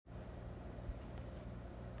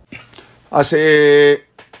Hace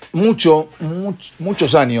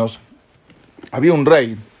muchos años había un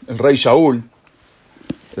rey, el rey Shaul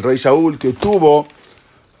que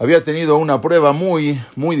había tenido una prueba muy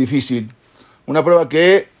difícil, una prueba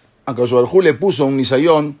que a Akadosh Baruj Hu le puso un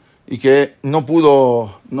nisayón y que no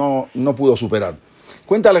pudo superar.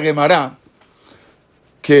 Cuenta la Gemara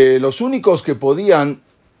que los únicos que pueden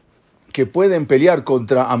pelear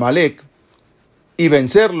contra Hamelej y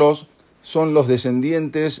vencerlos son los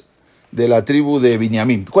descendientes de la tribu de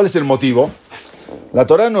Binyamin. ¿Cuál es el motivo? La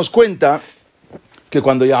Torá nos cuenta que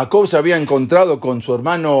cuando Jacob se había encontrado con su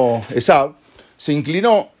hermano Esaú, se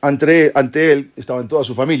inclinó ante él, estaba en toda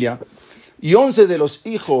su familia, y 11 de los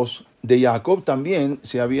hijos de Jacob también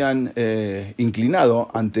se habían inclinado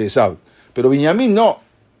ante Esaú. Pero Binyamin no,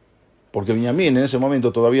 porque Binyamin en ese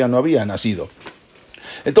momento todavía no había nacido.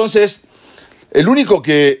 Entonces, el único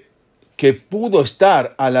que pudo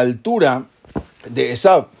estar a la altura de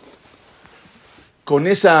Esaú con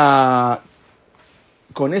esa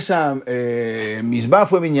misbah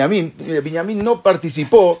fue Binyamin. Binyamin no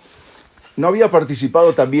había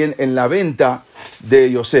participado también en la venta de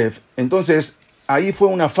Yosef. Entonces, ahí fue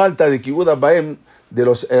una falta de kibud abaem de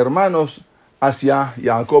los hermanos hacia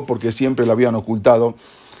Jacob, porque siempre le habían ocultado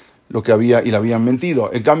lo que había y le habían mentido.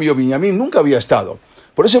 En cambio, Binyamin nunca había estado.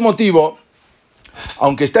 Por ese motivo,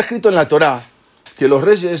 aunque está escrito en la Torá que los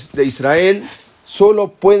reyes de Israel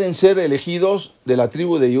solo pueden ser elegidos de la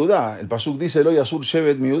tribu de Judá. El pasuk dice, Lo yasur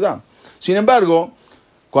shevet mi Judá. Sin embargo,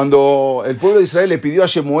 cuando el pueblo de Israel le pidió a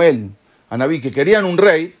Shemuel, a Nabí, que querían un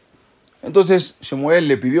rey, entonces Shemuel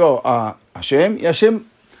le pidió a Hashem, y Hashem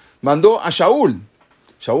mandó a Shaul.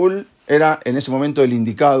 Shaul era en ese momento el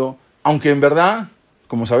indicado, aunque en verdad,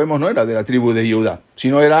 como sabemos, no era de la tribu de Judá,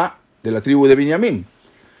 sino era de la tribu de Binyamin.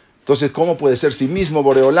 Entonces, ¿cómo puede ser si mismo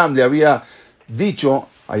Boreolam le había dicho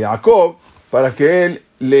a Jacob para que él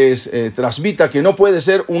les transmita que no puede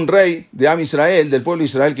ser un rey de Am Israel, del pueblo de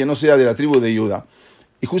Israel, que no sea de la tribu de Judá?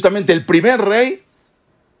 Y justamente el primer rey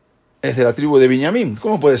es de la tribu de Binyamin.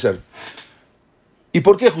 ¿Cómo puede ser? ¿Y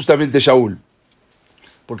por qué justamente Shaul?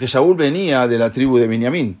 Porque Shaul venía de la tribu de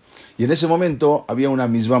Binyamin. Y en ese momento había una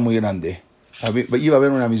misbah muy grande. Iba a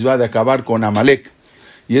haber una misbah de acabar con Hamelej.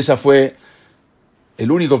 Y esa fue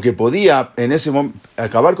el único que podía en ese momento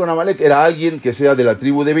acabar con Hamelej, era alguien que sea de la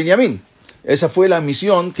tribu de Binyamin. Esa fue la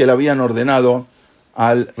misión que le habían ordenado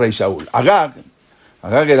al rey Shaul. Agag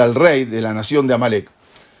era el rey de la nación de Hamelej,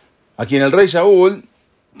 a quien el rey Shaul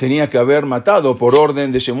tenía que haber matado por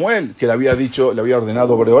orden de Shemuel, que le había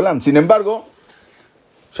ordenado Boreolam. Sin embargo,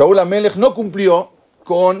 Shaul Hamelej no cumplió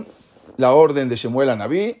con la orden de Shemuel a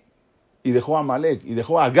Nabí y dejó a Hamelej y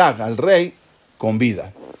dejó a Agag, al rey, con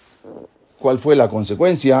vida. ¿Cuál fue la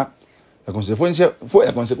consecuencia? La consecuencia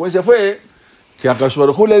fue que Akadosh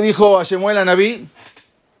Baruj Hu le dijo a Shemuel a Nabí,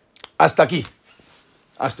 hasta aquí.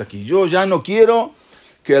 Yo ya no quiero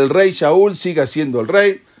que el rey Shaul siga siendo el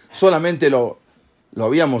rey, solamente lo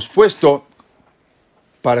habíamos puesto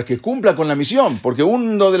para que cumpla con la misión, porque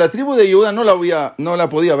uno de la tribu de Judá no la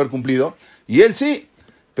podía haber cumplido, y él sí,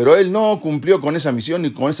 pero él no cumplió con esa misión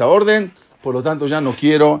ni con esa orden, por lo tanto ya no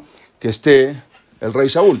quiero que esté el rey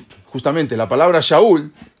Shaul. Justamente la palabra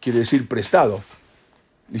Shaul quiere decir prestado.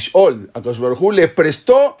 Lishol, Akadosh Baruj Hu le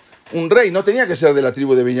prestó un rey, no tenía que ser de la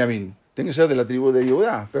tribu de Binyamin, tenía que ser de la tribu de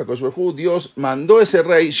Judá, pero Akadosh Baruj Hu, Dios mandó ese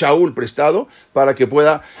rey Shaul prestado para que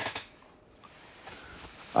pueda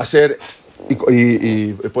hacer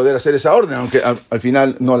y poder hacer esa orden, aunque al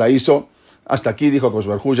final no la hizo. Hasta aquí dijo Akadosh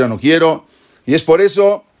Baruj Hu, ya no quiero, y es por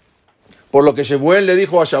eso, por lo que Shemuel le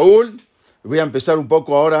dijo a Shaul. Voy a empezar un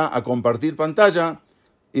poco ahora a compartir pantalla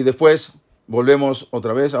y después volvemos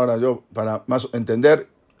otra vez, ahora yo, para más entender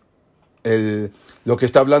lo que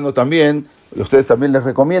está hablando también. Ustedes también les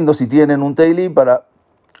recomiendo, si tienen un Tehilim,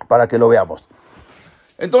 para que lo veamos.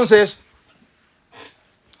 Entonces,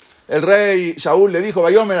 el rey Shaul le dijo,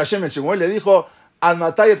 Vayomer Hashem, el Shemuel le dijo,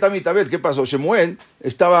 Al-Matay Tamit Abel. ¿Qué pasó? Shemuel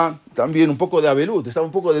estaba también un poco de abelut, estaba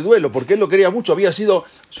un poco de duelo, porque él lo quería mucho, había sido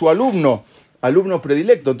su alumno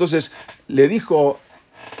predilecto. Entonces le dijo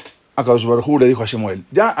a Akadosh Baruj Hu, le dijo a Shemuel,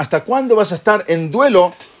 ¿ya hasta cuándo vas a estar en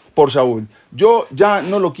duelo por Shaul? Yo ya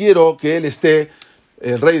no lo quiero que él esté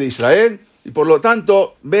el rey de Israel, y por lo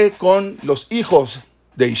tanto ve con los hijos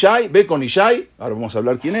de Ishai, ve con Ishai, ahora vamos a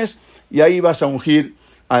hablar quién es, y ahí vas a ungir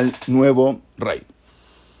al nuevo rey.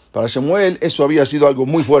 Para Shemuel eso había sido algo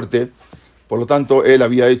muy fuerte, por lo tanto él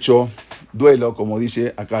había hecho duelo, como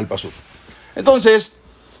dice acá el pasuk. Entonces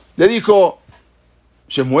le dijo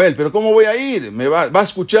Shemuel, pero ¿cómo voy a ir? Me va a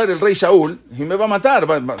escuchar el rey Shaul y me va a matar,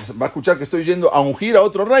 va a escuchar que estoy yendo a ungir a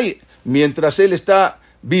otro rey mientras él está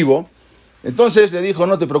vivo. Entonces le dijo,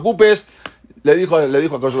 no te preocupes, le dijo a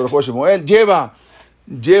Kadosh Baruj Hu a Shemuel, lleva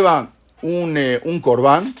un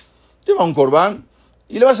corbán,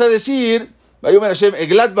 y le vas a decir,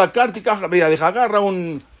 agarra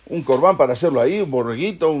un corbán para hacerlo ahí, un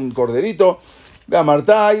borreguito, un corderito, ve a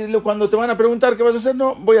Marta, y cuando te van a preguntar qué vas a hacer,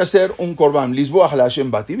 no, voy a hacer un corbán, Lisboa la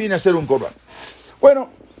Hashem Bat, y viene a hacer un corbán. Bueno,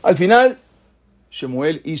 al final,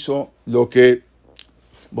 Shemuel hizo lo que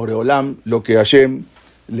Boreolam, lo que Hashem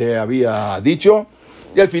le había dicho,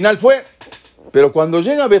 y al final fue. Pero cuando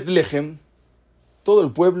llega a Betlehem, todo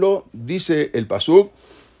el pueblo, dice el pasuk,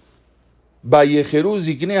 Vayejeru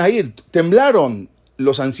Ziknei Hair, temblaron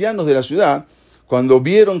los ancianos de la ciudad cuando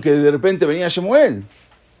vieron que de repente venía Shemuel.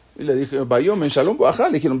 Y le dije, Vayom en Shalom Bajá,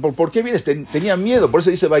 le dijeron, ¿por qué vienes? Tenían miedo, por eso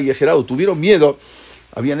dice Vayejerado, tuvieron miedo,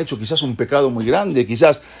 habían hecho quizás un pecado muy grande,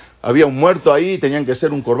 quizás había un muerto ahí, tenían que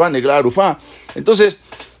hacer un corbán, Egla Arufá. Entonces,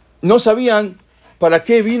 no sabían para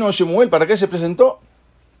qué vino Shemuel, para qué se presentó.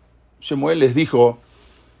 Shemuel les dijo,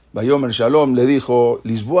 Vayomer Shalom, le dijo,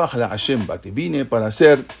 Lisboach la Hashem Bati, vine para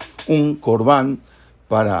hacer un corbán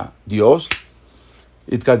para Dios.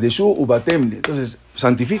 Itkadeshu ubatem, entonces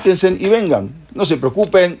santifíquense y vengan, no se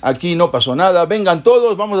preocupen, aquí no pasó nada, vengan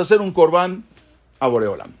todos, vamos a hacer un corbán a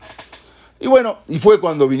Boreolam. Y bueno, y fue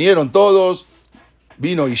cuando vinieron todos,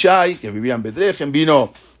 vino Ishai, que vivía en Betlehem,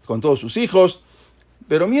 vino con todos sus hijos,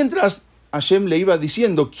 pero mientras Hashem le iba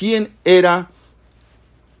diciendo quién era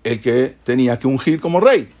el que tenía que ungir como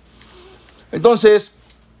rey. Entonces,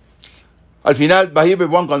 al final,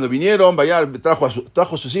 cuando vinieron, trajo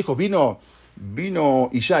a sus hijos, vino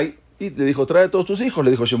Ishai y le dijo, trae a todos tus hijos,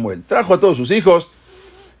 le dijo Shemuel. Trajo a todos sus hijos,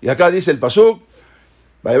 y acá dice el pasuk,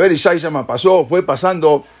 Ishai pasó, fue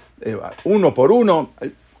pasando uno por uno.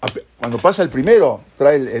 Cuando pasa el primero,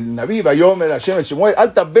 trae el Naví, Vayomer, Hashem, el Shemuel,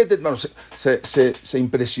 alta betet, bueno, se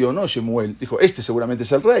impresionó Shemuel. Dijo, este seguramente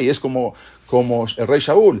es el rey, es como el rey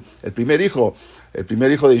Shaul, el primer hijo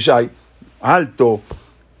de Ishai, alto,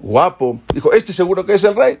 guapo. Dijo, este seguro que es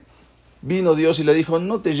el rey. Vino Dios y le dijo,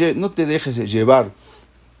 no te dejes llevar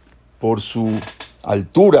por su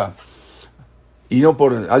altura, y no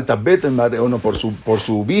por alta betet, o no por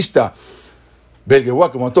su vista,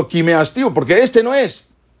 porque este no es.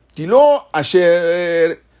 Kilo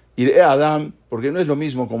asher iré a Adam, porque no es lo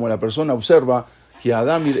mismo como la persona observa, que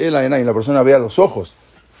Adam iré la enay, la persona ve a los ojos,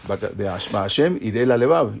 Hashem iré la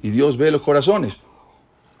levav, y Dios ve los corazones.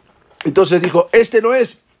 Entonces dijo, este no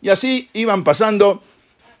es, y así iban pasando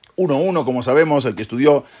uno a uno, como sabemos, el que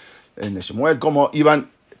estudió en el Shemuel, cómo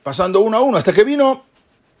iban pasando uno a uno, hasta que vino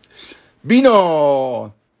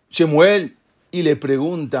Shemuel y le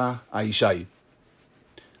pregunta a Ishai,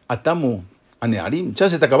 Atamu Anearim, ya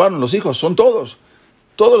se te acabaron los hijos, son todos,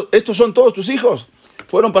 estos son todos tus hijos,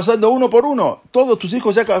 fueron pasando uno por uno, todos tus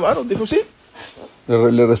hijos se acabaron. Dijo, sí.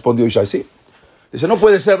 Le respondió Ishai, sí. Dice, no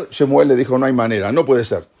puede ser. Shemuel le dijo, no hay manera, no puede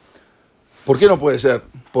ser. ¿Por qué no puede ser?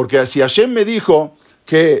 Porque si Hashem me dijo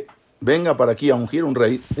que venga para aquí a ungir un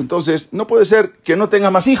rey, entonces no puede ser que no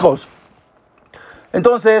tenga más hijos.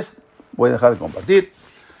 Entonces, voy a dejar de compartir.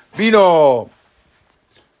 Vino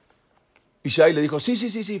Ishai le dijo,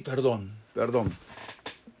 sí, perdón.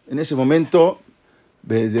 En ese momento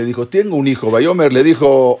le dijo, tengo un hijo. Vayomer le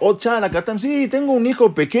dijo, sí, tengo un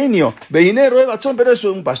hijo pequeño. Pero es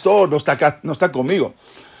un pastor, no está acá, no está conmigo.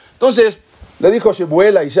 Entonces le dijo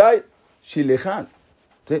Shemuel a Ishai, Shilehan,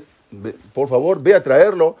 ¿sí? Por favor, ve a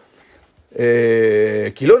traerlo.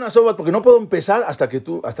 Kilona Sobat, porque no puedo empezar hasta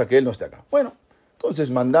que él no esté acá. Bueno, entonces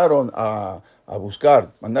mandaron a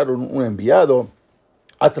buscar, mandaron un enviado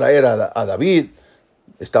a traer a David.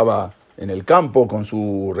 Estaba en el campo con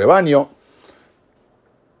su rebaño.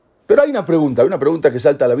 Pero hay una pregunta que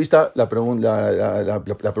salta a la vista, la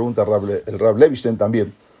pregunta el Rab Levinstein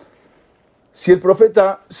también. Si el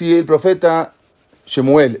profeta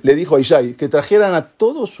Shemuel le dijo a Ishai que trajeran a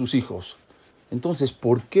todos sus hijos, entonces,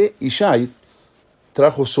 ¿por qué Ishai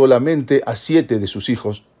trajo solamente a 7 de sus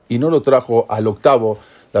hijos y no lo trajo al octavo,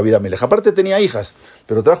 David Hamelej? Aparte tenía hijas,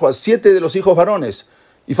 pero trajo a 7 de los hijos varones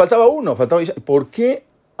y faltaba Ishai. ¿Por qué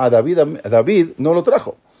a David no lo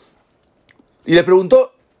trajo? Y le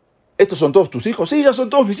preguntó, ¿estos son todos tus hijos? Sí, ya son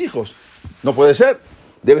todos mis hijos. No puede ser,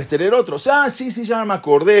 debes tener otros. Sí, ya me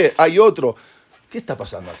acordé, hay otro. ¿Qué está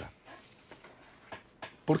pasando acá?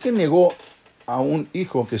 ¿Por qué negó a un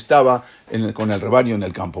hijo que estaba con el rebaño en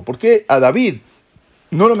el campo? ¿Por qué a David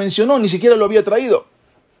no lo mencionó, ni siquiera lo había traído?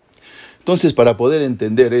 Entonces, para poder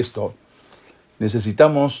entender esto,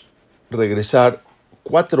 necesitamos regresar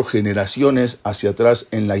 4 generaciones hacia atrás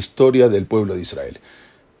en la historia del pueblo de Israel.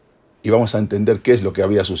 Y vamos a entender qué es lo que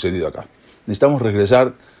había sucedido acá. Necesitamos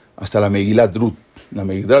regresar hasta la Megilat Ruth. La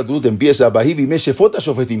Megilat Ruth empieza,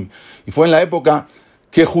 y fue en la época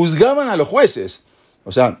que juzgaban a los jueces,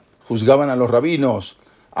 o sea, juzgaban a los rabinos,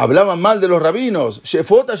 hablaban mal de los rabinos,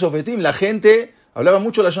 shefota shofetim, la gente hablaba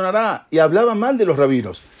mucho la Yonará y hablaba mal de los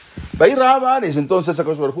rabinos. Vairrabares, entonces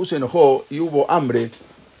Akadosh Baruj Hu se enojó y hubo hambre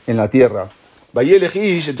en la tierra.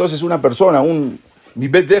 Hamelej, entonces una persona, mi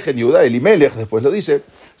Betlehem Yehudá, el Hamelej, después lo dice,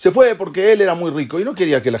 se fue porque él era muy rico y no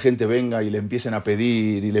quería que la gente venga y le empiecen a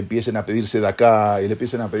pedir, y le empiecen a pedirse de acá, y le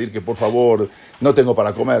empiecen a pedir que por favor, no tengo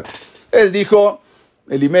para comer. Él dijo,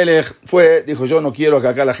 el Hamelej dijo, yo no quiero que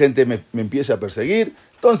acá la gente me empiece a perseguir.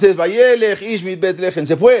 Entonces, Hamelej, mi Betlehem,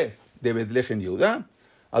 se fue de Betlehem Yehudá.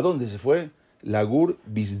 ¿A dónde se fue? Lagur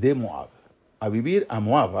Bisde Moab, a vivir a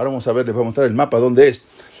Moab. Ahora vamos a ver, les voy a mostrar el mapa dónde es.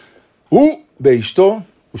 Beishto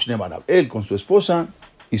Ushnemanab, él con su esposa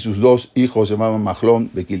y sus dos hijos se llamaban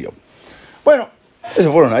Mahlón Bekilión. Bueno, se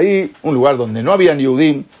fueron ahí, un lugar donde no había ni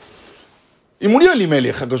Yehudim, y murió el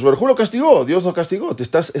Hamelej. Akadosh Baruj Hu lo castigó, Dios lo castigó, te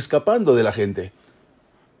estás escapando de la gente.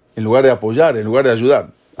 En lugar de apoyar, en lugar de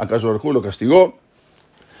ayudar, Akadosh Baruj Hu lo castigó.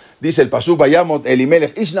 Dice el pasuk, vayamot el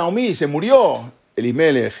Hamelej ish Naomi, se murió el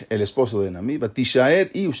Hamelej, el esposo de Naomi,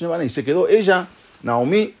 Batishaer y Ushnemanab, y se quedó ella,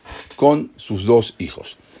 Naomi, con sus dos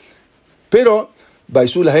hijos. Pero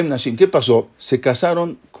Baisul Lahem Nashim, ¿qué pasó? Se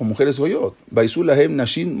casaron con mujeres goyot. Baisul Lahem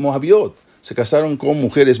Nashim Moabiot, se casaron con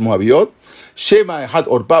mujeres moabiot. Shema Ehat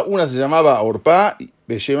Orpa, una se llamaba Orpa,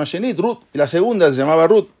 Shema Shenit Ruth, y la segunda se llamaba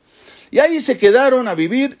Ruth. Y ahí se quedaron a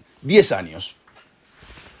vivir 10 años.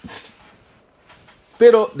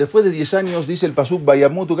 Pero después de 10 años, dice el pasuk,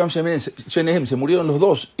 Vayamutu Gam Shenehem, se murieron los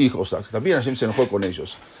dos hijos. También Hashem se enojó con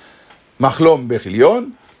ellos. Mahlón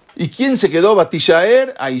Bekilión. ¿Y quién se quedó?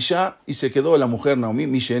 Batishaer, Aisha, y se quedó la mujer Naomi,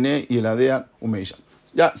 Mishene y Eladea Umeisha.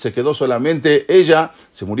 Ya se quedó solamente ella,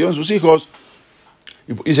 se murieron sus hijos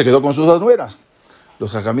y se quedó con sus dos nueras.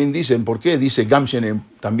 Los Jajamín dicen, ¿por qué? Dice Gam Shenem,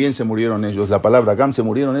 también se murieron ellos. La palabra Gam, se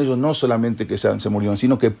murieron ellos, no solamente que se murieron,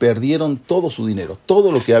 sino que perdieron todo su dinero,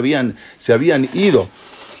 todo lo que se habían ido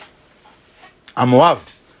a Moab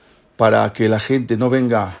para que la gente no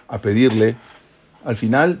venga a pedirle. Al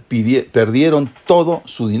final perdieron todo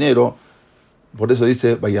su dinero. Por eso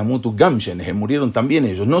dice Vayamutu Gamshen, murieron también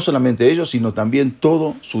ellos, no solamente ellos, sino también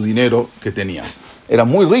todo su dinero que tenían. Eran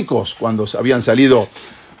muy ricos cuando habían salido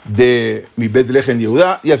de mi Betlehem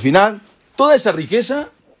Yehudá, y al final toda esa riqueza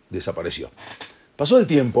desapareció. Pasó el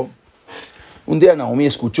tiempo. Un día Naomi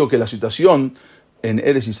escuchó que la situación en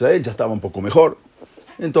Eretz Israel ya estaba un poco mejor.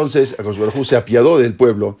 Entonces Akadosh Baruj Hu se apiadó del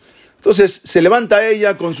pueblo. Entonces se levanta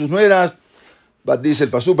ella con sus nueras. Dice el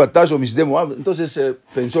pasuk, Batayo Misde Moab. Entonces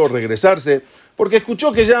pensó regresarse, porque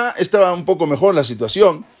escuchó que ya estaba un poco mejor la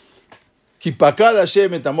situación. Kipakada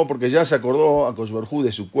Shem tamó, porque ya se acordó a Akadosh Baruj Hu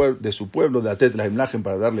de su pueblo, de Atet Lahem Lahem,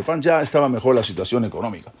 para darle pan. Ya estaba mejor la situación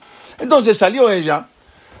económica. Entonces salió ella,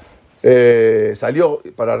 salió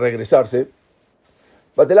para regresarse.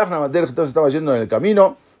 Batelach Namater, entonces estaba yendo en el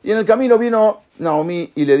camino, y en el camino vino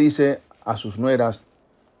Naomi y le dice a sus nueras,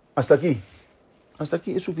 hasta aquí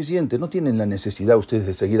es suficiente, no tienen la necesidad ustedes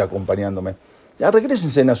de seguir acompañándome, ya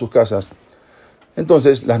regrésense a sus casas.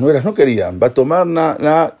 Entonces las nueras no querían, va a tomar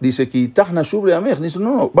dice, dice,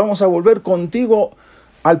 no, vamos a volver contigo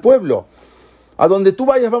al pueblo, a donde tú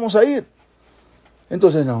vayas vamos a ir.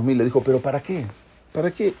 Entonces Naomi le dijo, pero ¿para qué?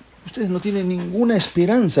 ¿Para qué? Ustedes no tienen ninguna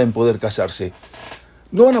esperanza en poder casarse.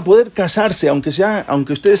 No van a poder casarse, aunque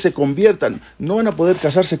ustedes se conviertan, no van a poder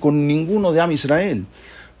casarse con ninguno de Am Israel.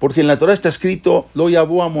 Porque en la Torah está escrito, Lo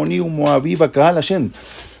yabo amoni moabí bakaal Hashem.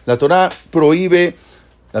 La Torah prohíbe,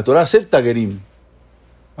 la Torah acepta gerim.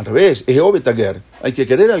 Al revés, eobetager. Hay que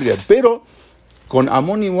querer al ger. Pero con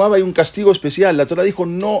Amón y Moab hay un castigo especial. La Torah dijo,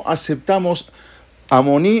 no aceptamos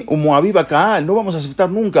Amoní o Moabí bakaal. No vamos a aceptar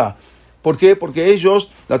nunca. ¿Por qué? Porque ellos,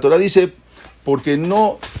 la Torah dice, porque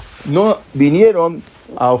no vinieron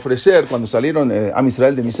a ofrecer, cuando salieron a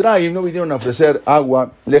Israel de Misraim, no vinieron a ofrecer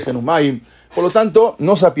agua, lejen umayim. Por lo tanto,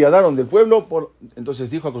 no se apiadaron del pueblo.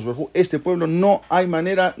 Entonces dijo a Akadosh Baruj Hu, este pueblo no hay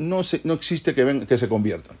manera, no existe que se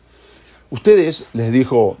conviertan. Ustedes, les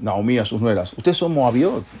dijo Naomi a sus nueras, ustedes son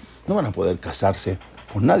moabiot, no van a poder casarse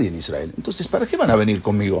con nadie en Israel. Entonces, ¿para qué van a venir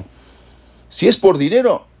conmigo? Si es por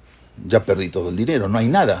dinero, ya perdí todo el dinero, no hay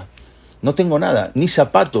nada. No tengo nada, ni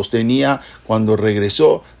zapatos tenía cuando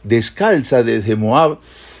regresó descalza desde Moab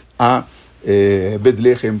a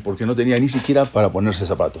Betlehem, porque no tenía ni siquiera para ponerse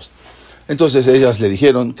zapatos. Entonces ellas le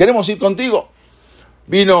dijeron, queremos ir contigo.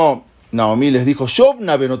 Vino Naomi y les dijo,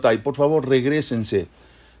 Shobna Benotai, por favor regrésense.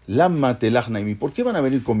 Lamma telach naimi, ¿por qué van a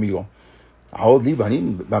venir conmigo?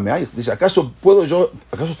 Dice, ¿acaso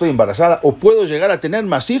estoy embarazada o puedo llegar a tener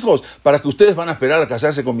más hijos para que ustedes van a esperar a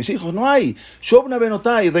casarse con mis hijos? No hay. Shobna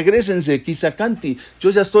Benotai, regrésense, Kisakanti, yo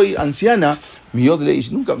ya estoy anciana,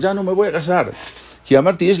 ya no me voy a casar.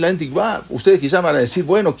 Ustedes quizás van a decir,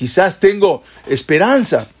 bueno, quizás tengo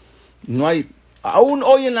esperanza. No hay, aún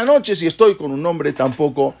hoy en la noche, si estoy con un hombre,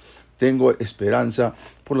 tampoco tengo esperanza.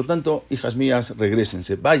 Por lo tanto, hijas mías,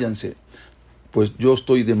 regrésense, váyanse, pues yo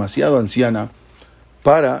estoy demasiado anciana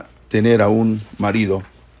para tener aún marido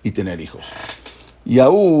y tener hijos. Y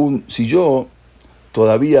aún si yo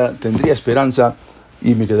todavía tendría esperanza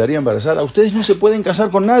y me quedaría embarazada, ustedes no se pueden casar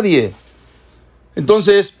con nadie.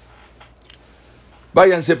 Entonces,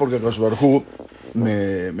 váyanse porque Akadosh Baruj Hu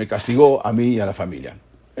me castigó a mí y a la familia.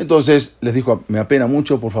 Entonces les dijo, me apena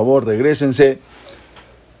mucho, por favor, regrésense.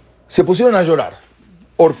 Se pusieron a llorar.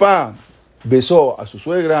 Orpá besó a su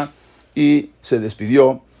suegra y se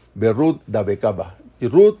despidió. Ruth da Bekaba. Y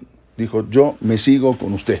Ruth dijo, yo me sigo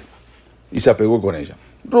con usted. Y se apegó con ella.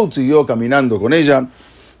 Ruth siguió caminando con ella.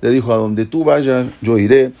 Le dijo, a donde tú vayas, yo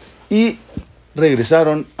iré. Y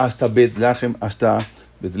regresaron hasta Betlehem,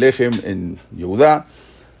 en Yehudá.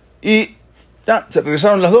 Y ya, se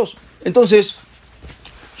regresaron las dos. Entonces,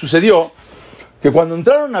 sucedió que cuando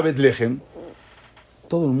entraron a Betlehem,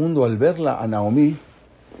 todo el mundo al verla a Naomi,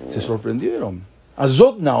 se sorprendieron.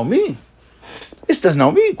 Azot Naomi. Esta es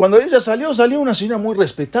Naomi. Cuando ella salió una señora muy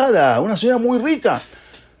respetada, una señora muy rica.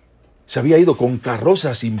 Se había ido con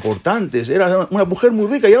carrozas importantes, era una mujer muy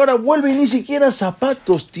rica y ahora vuelve y ni siquiera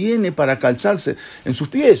zapatos tiene para calzarse en sus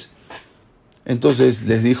pies. Entonces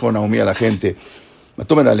les dijo Naomi a la gente,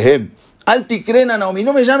 tomen alejem, alti crena Naomi,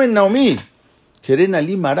 no me llamen Naomi, queren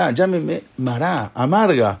ali Mará, llámenme Mará,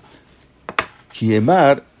 amarga.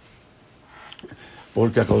 Kiemar,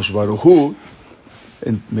 porque Akadosh Baruj Hu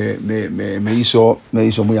me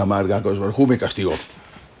hizo muy amarga, Akadosh Baruj Hu me castigó.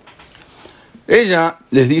 Ella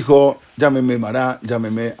les dijo, llámeme Mará,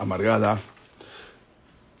 llámeme amargada.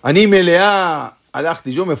 Anímele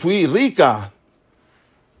alachti, yo me fui rica.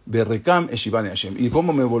 Berrekam eshivane Hashem. ¿Y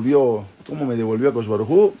cómo me devolvió Akadosh Baruj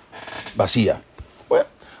Hu? Vacía. Bueno,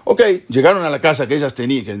 ok, llegaron a la casa que ellas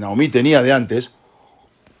tenían, que Naomi tenía de antes,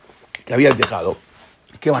 que había dejado.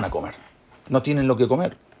 ¿Qué van a comer? No tienen lo que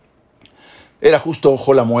comer. Era justo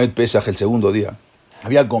Hol HaMoed Pesach, el segundo día.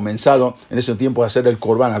 Había comenzado en ese tiempo a hacer el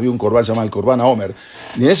Corbán. Había un Corbán llamado el Corbán Omer.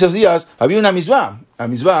 Y en esos días había una misvá.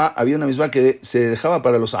 Había una misvá que se dejaba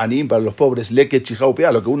para los anim, para los pobres, leke,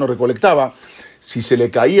 chijaupea, lo que uno recolectaba. Si se le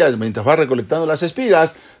caía, mientras va recolectando las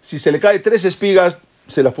espigas, si se le cae 3 espigas,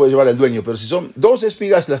 se las puede llevar el dueño. Pero si son 2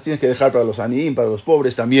 espigas, las tienes que dejar para los anim, para los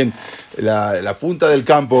pobres, también la punta del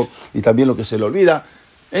campo y también lo que se le olvida.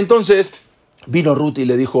 Entonces vino Ruth y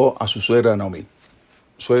le dijo a su suegra Naomi,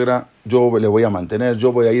 suegra, yo le voy a mantener,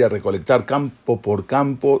 yo voy a ir a recolectar campo por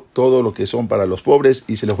campo todo lo que son para los pobres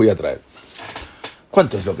y se los voy a traer.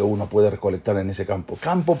 ¿Cuánto es lo que uno puede recolectar en ese campo?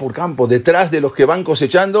 Campo por campo, detrás de los que van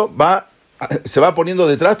cosechando, se va poniendo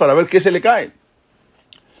detrás para ver qué se le cae.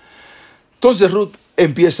 Entonces Ruth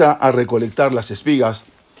empieza a recolectar las espigas.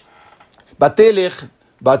 Batelej,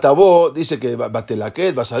 Batabó, dice que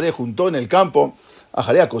Batelaquet, Basadeh, juntó en el campo,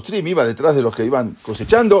 Ajarea Kostrim, iba detrás de los que iban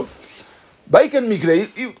cosechando. Baiken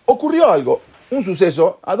Mikrei, y ocurrió algo, un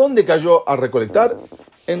suceso. ¿A dónde cayó a recolectar?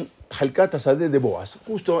 En Halkat Asadeh de Boaz,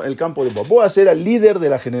 justo el campo de Boaz. Boaz era el líder de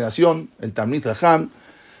la generación, el Talmid Jajam,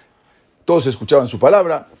 todos escuchaban su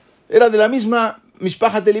palabra. Era de la misma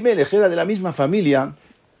Mishpahat Elimelech, era de la misma familia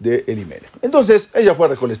de Elimelech. Entonces ella fue a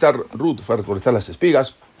recolectar, Ruth fue a recolectar las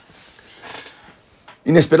espigas.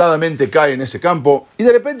 Inesperadamente cae en ese campo y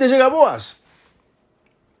de repente llega Boaz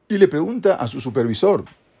y le pregunta a su supervisor,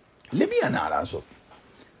 le envían a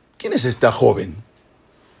 ¿quién es esta joven?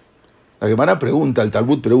 La Gemara pregunta, el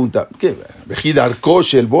Talmud pregunta, ¿qué? Vejidar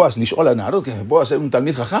Kosh, el Boaz, ni hola Naro, que Boaz es un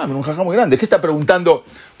Talmid Jajam, un Jajam muy grande. ¿Qué está preguntando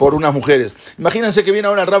por unas mujeres? Imagínense que viene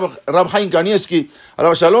ahora Rab Haim Kanievski,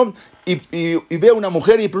 Alab Shalom, y ve a una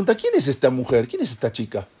mujer y pregunta, ¿quién es esta mujer? ¿Quién es esta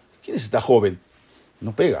chica? ¿Quién es esta joven?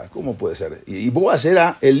 No pega, ¿cómo puede ser? Y Boaz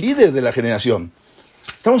era el líder de la generación.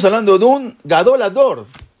 Estamos hablando de un gadolador.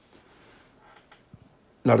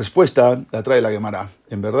 La respuesta la trae la Gemara.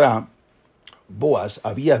 En verdad, Boaz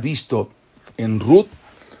había visto en Ruth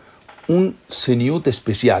un seniut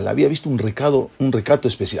especial, había visto un recato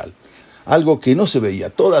especial, algo que no se veía.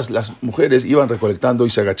 Todas las mujeres iban recolectando y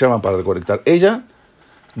se agachaban para recolectar. Ella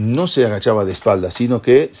no se agachaba de espaldas, sino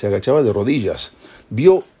que se agachaba de rodillas.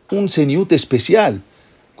 Vio un seniut especial.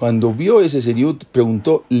 Cuando vio ese seniut,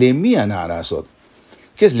 preguntó, Lemian Arasot.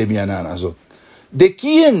 ¿Qué es Lemian Arasot? ¿De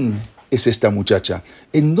quién es esta muchacha?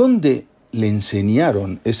 ¿En dónde le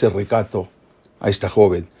enseñaron ese recato a esta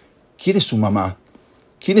joven? ¿Quién es su mamá?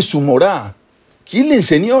 ¿Quién es su morá? ¿Quién le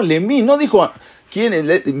enseñó? Lemí, no dijo quién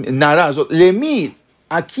es Narazot. Lemí,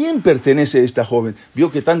 ¿a quién pertenece esta joven? Vio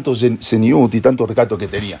que tanto seniut y tanto recato que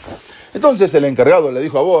tenía. Entonces el encargado le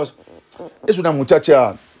dijo a Boaz, es una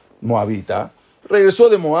muchacha moabita. Regresó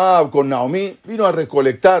de Moab con Naomi, vino a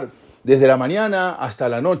recolectar desde la mañana hasta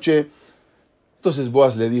la noche. Entonces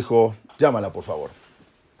Boaz le dijo, llámala por favor.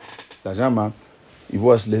 La llama y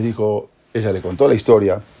Boaz le dijo, ella le contó la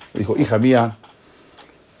historia, le dijo, hija mía,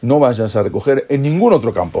 no vayas a recoger en ningún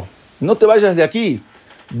otro campo. No te vayas de aquí.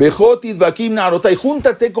 Bejotit bakim narotai,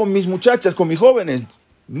 júntate con mis muchachas, con mis jóvenes.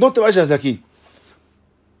 No te vayas de aquí.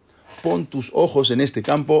 Pon tus ojos en este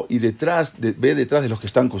campo y ve detrás de los que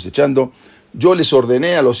están cosechando. Yo les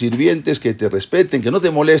ordené a los sirvientes que te respeten, que no te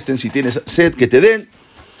molesten, si tienes sed, que te den.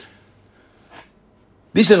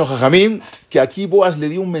 Dicen los jajamín que aquí Boaz le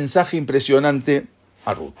dio un mensaje impresionante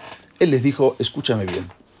a Ruth. Él les dijo, escúchame bien,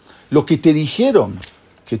 lo que te dijeron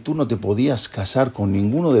que tú no te podías casar con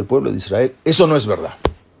ninguno del pueblo de Israel, eso no es verdad.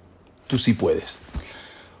 Tú sí puedes.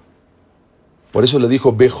 Por eso le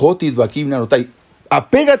dijo, Bejotit bakim narotai,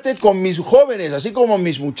 apégate con mis jóvenes, así como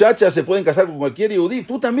mis muchachas se pueden casar con cualquier yehudí,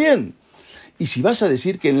 tú también. Y si vas a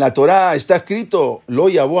decir que en la Torá está escrito, Lo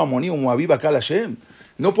yabó amoní o moabí bakal Hashem,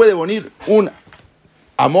 no puede venir un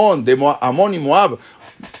Amón, Amón y Moab,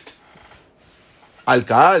 al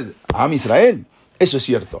Kaal, a Am Israel. Eso es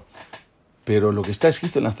cierto. Pero lo que está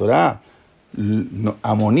escrito en la Torá,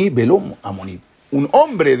 Amoní, veló Amonit. Un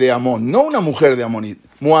hombre de Amón, no una mujer de Amonit.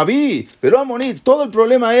 Moabí, veló Amonit. Todo el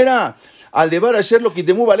problema era, al debar ayer lo que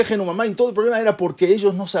temú balejen umamain, todo el problema era porque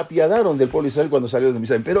ellos no se apiadaron del pueblo de Israel cuando salieron de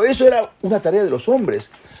Misraim. Pero eso era una tarea de los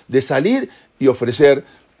hombres, de salir y ofrecer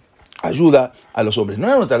ayuda a los hombres. No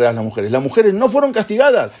era una tarea de las mujeres. Las mujeres no fueron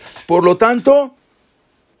castigadas. Por lo tanto,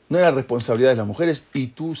 no era responsabilidad de las mujeres y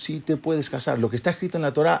tú sí te puedes casar. Lo que está escrito en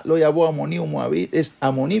la Torá, Lo yabó amoní o moabit, es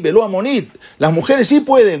amoní, veló amonit. Las mujeres sí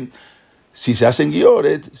pueden. Si se hacen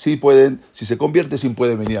guioret, sí pueden. Si se convierten, sí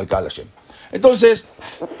pueden venir al Kaal Hashem. Entonces,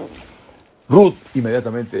 Ruth,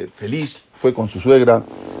 inmediatamente feliz, fue con su suegra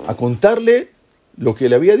a contarle lo que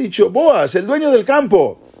le había dicho Boaz, el dueño del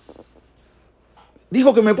campo.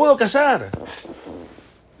 Dijo que me puedo casar.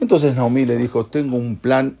 Entonces Naomi le dijo, tengo un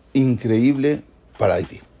plan increíble para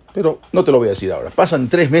ti. Pero no te lo voy a decir ahora. Pasan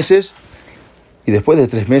 3 meses y después de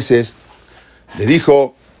 3 meses le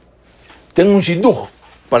dijo, tengo un shidduch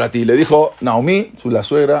para ti. Le dijo Naomi, la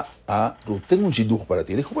suegra, a Ruth, tengo un shidduch para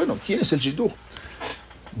ti. Le dijo, bueno, ¿quién es el shidduch?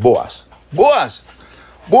 Boaz. Boaz,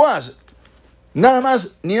 nada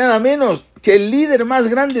más ni nada menos que el líder más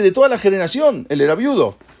grande de toda la generación. Él era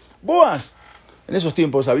viudo. Boaz. En esos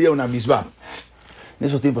tiempos había una misbah.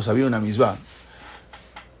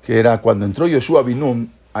 Que era cuando entró Yoshua bin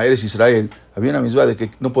Nun a Eretz Israel, había una misbah de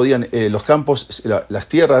que no podían, los campos, las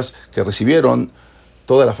tierras que recibieron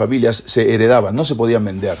todas las familias se heredaban, no se podían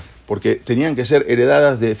vender, porque tenían que ser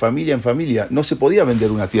heredadas de familia en familia, no se podía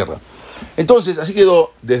vender una tierra. Entonces, así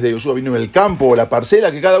quedó desde Yoshua bin Nun, el campo o la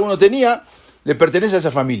parcela que cada uno tenía, le pertenece a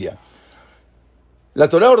esa familia. La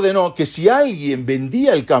Torá ordenó que si alguien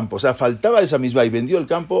vendía el campo, o sea, faltaba esa misma y vendió el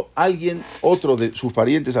campo, alguien, otro de sus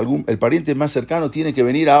parientes, el pariente más cercano, tiene que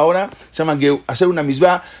venir ahora, se llama hacer una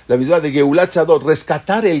misbah, la misbah de Geulat Zadot,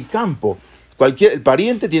 rescatar el campo. El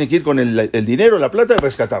pariente tiene que ir con el dinero, la plata, y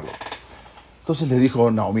rescatarlo. Entonces le dijo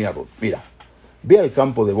Naomi a Ruth, mira, ve al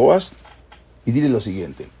campo de Boaz y dile lo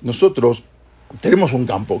siguiente, nosotros tenemos un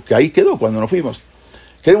campo, que ahí quedó cuando nos fuimos,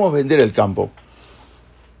 queremos vender el campo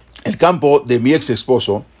de mi ex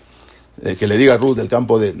esposo, que le diga a Ruth, el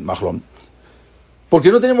campo de Mahlón,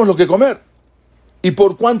 porque no tenemos lo que comer. Y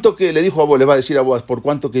por cuanto que, le dijo a Boaz, le va a decir a Boaz, por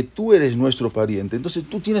cuanto que tú eres nuestro pariente, entonces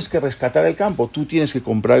tú tienes que rescatar el campo, tú tienes que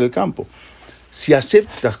comprar el campo. Si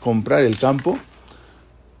aceptas comprar el campo,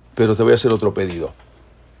 pero te voy a hacer otro pedido.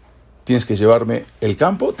 Tienes que llevarme el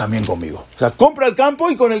campo también conmigo. O sea, compra el campo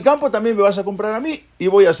y con el campo también me vas a comprar a mí y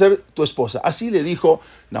voy a ser tu esposa. Así le dijo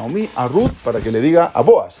Naomi a Ruth para que le diga a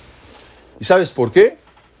Boaz. ¿Y sabes por qué?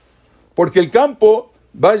 Porque el campo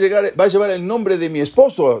va a llevar el nombre de mi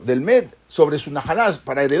esposo, del Med, sobre su najanás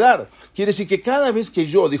para heredar. Quiere decir que cada vez que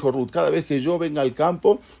yo, dijo Ruth, cada vez que yo venga al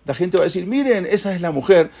campo, la gente va a decir, miren, esa es la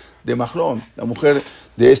mujer de Mahlón, la mujer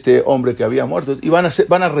de este hombre que había muerto. Y van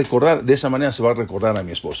a recordar, de esa manera se va a recordar a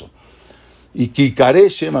mi esposo. Y Kikare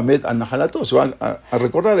Shema Med An-Nahalato, se va a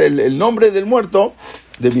recordar el nombre del muerto,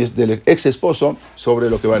 del ex esposo, sobre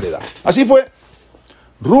lo que va a heredar. Así fue.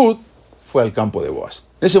 Ruth fue al campo de Boaz.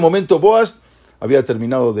 En ese momento Boaz había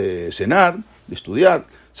terminado de cenar, de estudiar,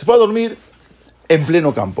 se fue a dormir en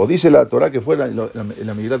pleno campo. Dice la Torá que fue,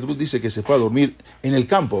 la Migrat Ruth dice que se fue a dormir en el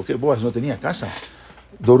campo, que Boaz no tenía casa.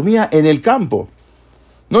 Dormía en el campo,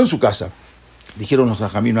 no en su casa. Dijeron los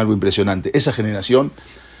Jajamín algo impresionante. Esa generación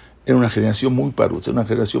era una generación muy parutz, era una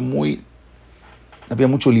generación había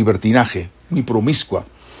mucho libertinaje, muy promiscua.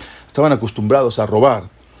 Estaban acostumbrados a robar.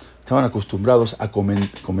 estaban acostumbrados a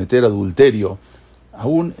cometer adulterio,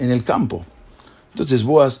 aún en el campo. Entonces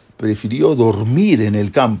Boaz prefirió dormir en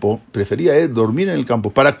el campo, prefería él dormir en el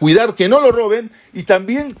campo para cuidar que no lo roben y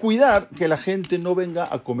también cuidar que la gente no venga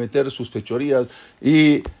a cometer sus fechorías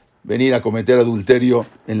y venir a cometer adulterio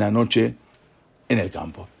en la noche en el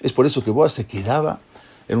campo. Es por eso que Boaz se quedaba,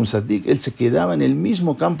 era un tzadik, él se quedaba en el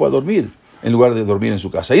mismo campo a dormir, en lugar de dormir en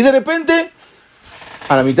su casa. Y de repente,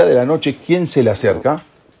 a la mitad de la noche, ¿quién se le acerca?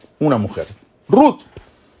 Una mujer. Ruth.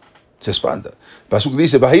 Se espanta. Pasuk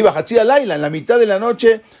dice, Laila, en la mitad de la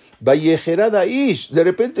noche, de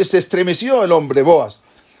repente se estremeció el hombre, Boaz.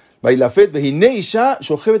 De repente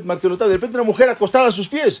una mujer acostada a sus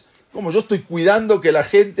pies. Como yo estoy cuidando que la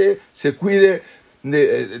gente se cuide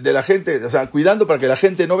de la gente, o sea, cuidando para que la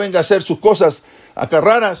gente no venga a hacer sus cosas acá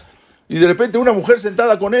raras, y de repente una mujer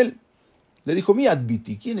sentada con él, le dijo, mi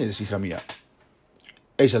adviti, ¿quién eres, hija mía?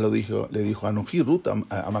 Ella le dijo, Anoji Ruth,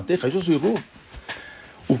 Amateja, yo soy Ruth.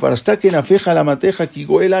 Uparastá que nafeja la mateja,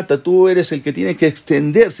 kigoelata, tú eres el que tiene que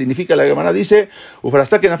extender, significa la Gemara dice,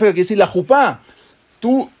 Uparastá que nafeja, quiere decir la jupá,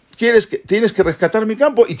 tú tienes que rescatar mi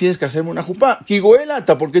campo y tienes que hacerme una jupá,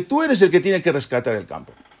 kigoelata, porque tú eres el que tiene que rescatar el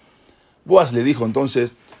campo. Boaz le dijo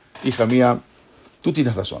entonces, hija mía, tú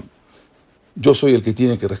tienes razón, yo soy el que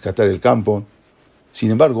tiene que rescatar el campo,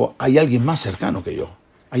 sin embargo, hay alguien más cercano que yo,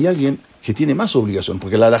 hay alguien que tiene más obligación,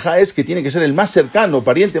 porque la halajá es que tiene que ser el más cercano,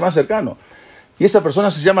 pariente más cercano, y esa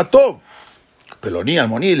persona se llama Tob, Peloní,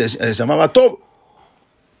 Almoní, le llamaba Tob,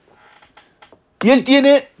 y él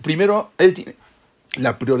tiene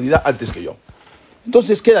la prioridad antes que yo.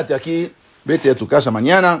 Entonces quédate aquí, vete a tu casa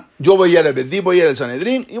mañana, yo voy a ir al Bedí, voy a ir al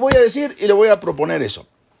Sanedrín, y voy a decir, y le voy a proponer eso.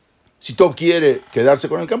 Si Tob quiere quedarse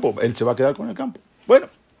con el campo, él se va a quedar con el campo. Bueno,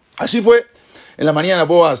 así fue. En la mañana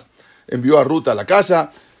Boaz envió a Ruth a la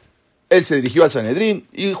casa, él se dirigió al Sanedrín,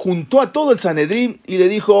 y juntó a todo el Sanedrín, y le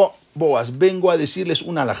dijo, Boaz, vengo a decirles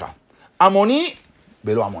una halajá. Amoní,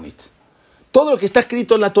 velo amonit. Todo lo que está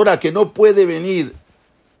escrito en la Torá, que no puede venir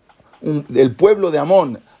el pueblo de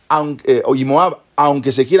Amón y Moab,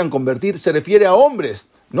 aunque se quieran convertir, se refiere a hombres,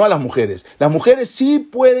 no a las mujeres. Las mujeres sí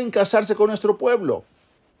pueden casarse con nuestro pueblo.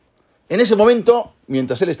 En ese momento,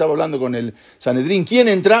 mientras él estaba hablando con el Sanedrín, ¿quién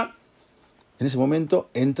entra? En ese momento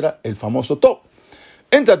entra el famoso Tob.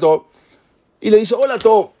 Entra Tob y le dice, hola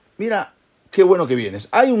Tob, mira, qué bueno que vienes.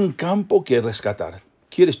 Hay un campo que rescatar.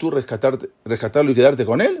 ¿Quieres tú rescatarlo y quedarte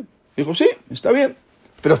con él? Dijo, sí, está bien.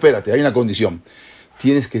 Pero espérate, hay una condición.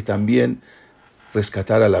 Tienes que también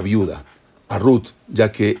rescatar a la viuda, a Ruth,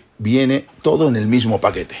 ya que viene todo en el mismo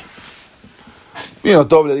paquete. Vino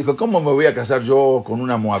Tob, le dijo, ¿cómo me voy a casar yo con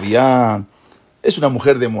una moabía? Es una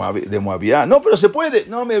mujer de moabía. No, pero se puede.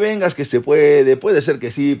 No me vengas que se puede. Puede ser que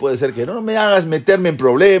sí, puede ser que no. No me hagas meterme en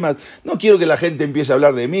problemas. No quiero que la gente empiece a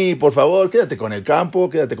hablar de mí. Por favor, quédate con el campo,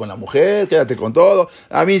 quédate con la mujer, quédate con todo.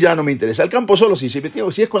 A mí ya no me interesa. El campo solo, si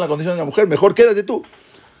es con la condición de la mujer, mejor quédate tú.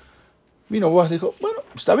 Vino Boaz, dijo, bueno,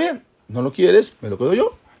 está bien. No lo quieres, me lo quedo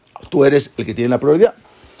yo. Tú eres el que tiene la prioridad.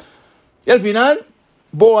 Y al final,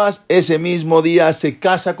 Boaz ese mismo día se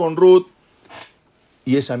casa con Ruth.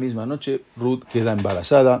 Y esa misma noche Ruth queda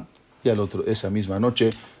embarazada y esa misma noche,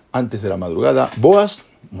 antes de la madrugada, Boaz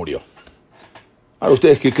murió. Ahora,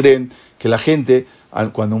 ¿ustedes qué creen que la gente,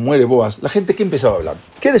 cuando muere Boaz, la gente qué empezaba a hablar?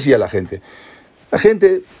 ¿Qué decía la gente? La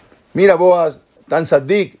gente, mira Boaz, tan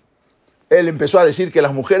saddik, él empezó a decir que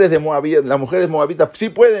las mujeres moabitas sí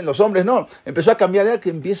pueden, los hombres no. Empezó a cambiar, ya que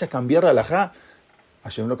empieza a cambiar la halajá.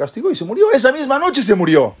 Hashem lo castigó y se murió. Esa misma noche se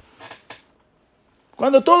murió.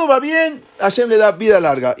 Cuando todo va bien, Hashem le da vida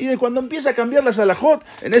larga. Y cuando empieza a cambiar las halajot,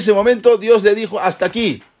 en ese momento Dios le dijo, hasta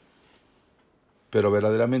aquí. Pero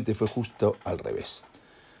verdaderamente fue justo al revés.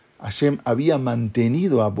 Hashem había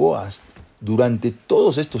mantenido a Boaz durante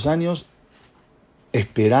todos estos años,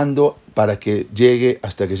 esperando hasta que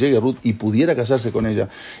llegue Ruth y pudiera casarse con ella,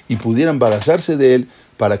 y pudiera embarazarse de él,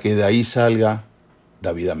 para que de ahí salga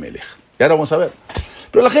David Hamelej. Y ahora vamos a ver.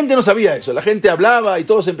 Pero la gente no sabía eso, la gente hablaba y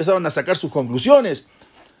todos empezaban a sacar sus conclusiones.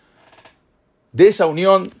 De esa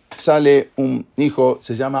unión sale un hijo,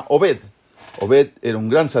 se llama Obed. Obed era un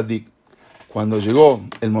gran tzaddik. Cuando llegó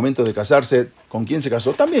el momento de casarse, ¿con quién se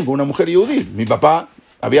casó? También con una mujer yehudí. Mi papá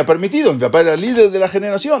había permitido, mi papá era el líder de la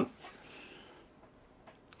generación.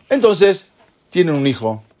 Entonces, tienen un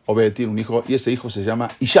hijo, Obed tiene un hijo, y ese hijo se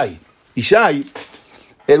llama Ishai. Ishai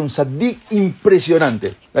era un tzaddik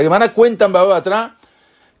impresionante. La Gemara cuenta en Baba atrás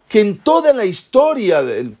que en toda la historia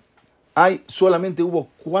solamente hubo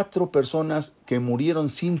 4 personas que murieron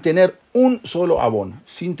sin tener un solo abón,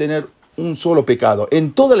 sin tener un solo pecado,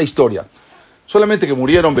 en toda la historia. Solamente que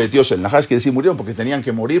murieron Betios el Nahash, quiere decir murieron porque tenían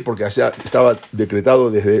que morir, porque estaba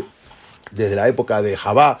decretado desde desde la época de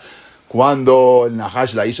Jabá, cuando el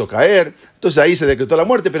Nahash la hizo caer. Entonces ahí se decretó la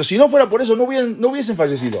muerte, pero si no fuera por eso no hubiesen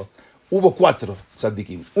fallecido. Hubo 4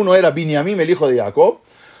 tzadikim. Uno era Binyamin, el hijo de Jacob,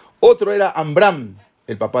 otro era Amram,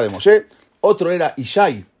 el papá de Moshe, otro era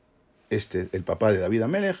Ishai, el papá de David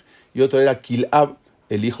Hamelej, y otro era Kilab,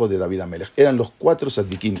 el hijo de David Hamelej. Eran los 4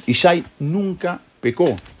 tzadikim. Ishai nunca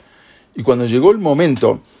pecó. Y cuando llegó el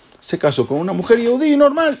momento, se casó con una mujer yehudí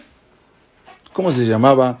normal. ¿Cómo se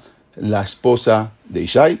llamaba la esposa de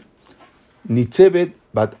Ishai? Nitzebet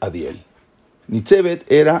bat Adiel.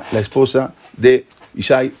 Nitzebet era la esposa de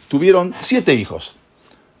Ishai. Tuvieron 7 hijos.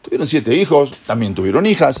 También tuvieron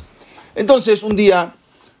hijas. Entonces, un día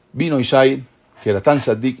vino Ishai, que era tan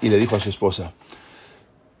tzadik, y le dijo a su esposa: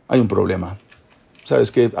 hay un problema.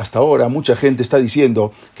 ¿Sabes qué? Hasta ahora mucha gente está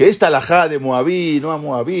diciendo que esta alajá de Moabit, no a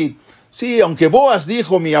Moabit. Sí, aunque Boaz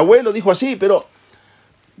dijo, mi abuelo dijo así, pero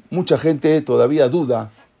mucha gente todavía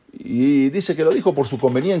duda y dice que lo dijo por su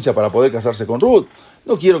conveniencia para poder casarse con Ruth.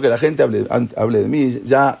 No quiero que la gente hable de mí.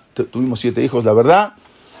 Ya tuvimos 7 hijos, la verdad.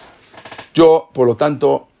 Yo, por lo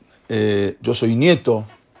tanto, yo soy nieto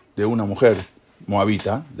de una mujer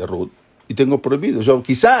moabita, de Ruth, y tengo prohibido. Yo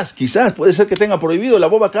quizás puede ser que tenga prohibido la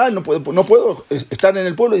boba acá. No puedo estar en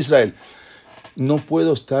el pueblo de Israel. No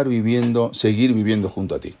puedo seguir viviendo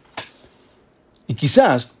junto a ti. Y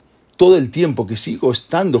quizás todo el tiempo que sigo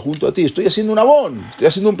estando junto a ti, estoy haciendo un abón, estoy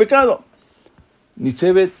haciendo un pecado.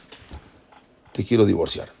 Nitzebet, te quiero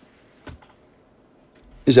divorciar.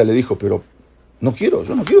 Ella le dijo, pero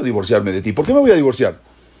yo no quiero divorciarme de ti. ¿Por qué me voy a divorciar?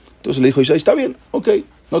 Entonces le dijo, Isai, está bien, ok,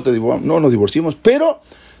 no nos divorciemos, pero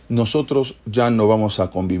nosotros ya no vamos a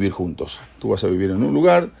convivir juntos. Tú vas a vivir en un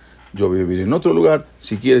lugar, yo voy a vivir en otro lugar.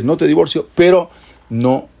 Si quieres, no te divorcio, pero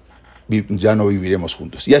ya no viviremos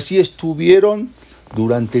juntos. Y así estuvieron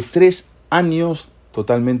durante 3 años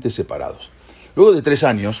totalmente separados. Luego de 3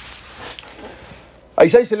 años, a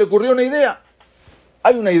Isai se le ocurrió una idea.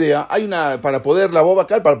 Para poder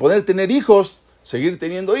para poder tener hijos, seguir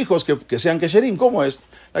teniendo hijos que sean kesherim. ¿Cómo es?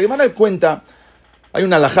 La Gemara cuenta, hay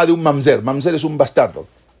una alajá de un mamzer. Mamzer es un bastardo.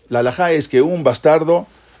 La alajá es que un bastardo,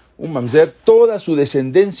 un mamzer, toda su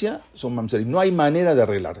descendencia son mamzerim. No hay manera de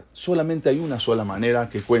arreglar. Solamente hay una sola manera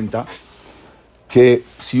que cuenta, que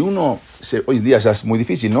si uno, hoy en día ya es muy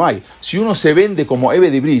difícil, no hay. Si uno se vende como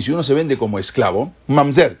Ebed Ibri, si uno se vende como esclavo,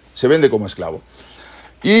 mamzer, se vende como esclavo.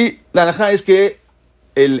 Y la alajá es que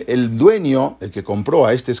el dueño, el que compró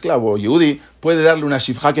a este esclavo yehudí, puede darle una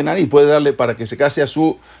shifja kenanit, puede darle para que se case a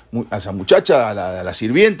esa muchacha, a la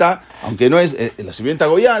sirvienta, aunque no es la sirvienta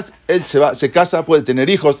goyás, él se casa, puede tener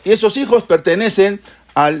hijos, y esos hijos pertenecen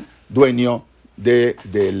al dueño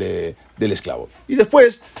del esclavo. Y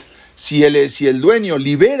después, si el dueño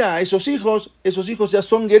libera a esos hijos ya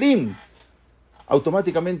son gerim.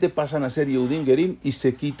 Automáticamente pasan a ser yehudim gerim y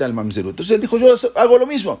se quita el mamzerut. Entonces él dijo, yo hago lo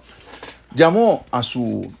mismo. Llamó a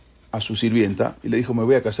su sirvienta y le dijo, me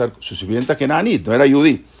voy a casar, su sirvienta kenanit, no era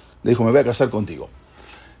yudí, le dijo, me voy a casar contigo.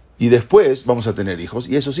 Y después vamos a tener hijos,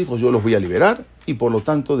 y esos hijos yo los voy a liberar, y por lo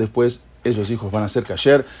tanto después esos hijos van a ser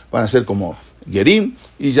kasher, van a ser como gerim,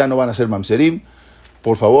 y ya no van a ser mamzerim.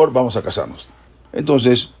 Por favor, vamos a casarnos.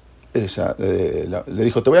 Entonces, le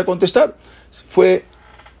dijo, te voy a contestar. Fue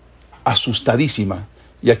asustadísima.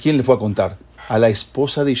 ¿Y a quién le fue a contar? A la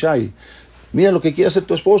esposa de Ishai. Mira lo que quiere hacer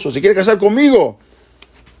tu esposo, se quiere casar conmigo.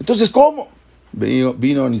 Entonces, ¿cómo?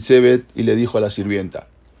 Vino Nitzebet y le dijo a la sirvienta,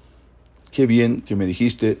 qué bien que me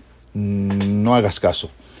dijiste, no hagas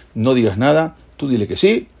caso, no digas nada, tú dile que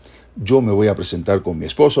sí, yo me voy a presentar con mi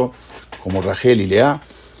esposo, como Rachel y Lea,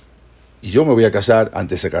 y yo me voy a casar.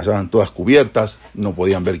 Antes se casaban todas cubiertas, no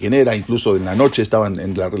podían ver quién era, incluso en la noche estaban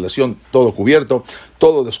en la relación todo cubierto,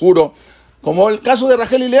 todo de oscuro, como el caso de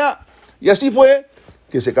Rachel y Lea. Y así fue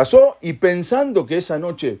que se casó, y pensando que esa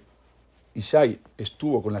noche Ishai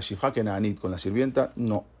estuvo con la shifja kenanit, con la sirvienta,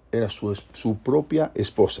 no, era su propia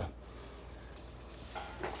esposa,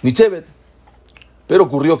 Nitzebet. Pero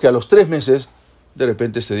ocurrió que a los 3 meses, de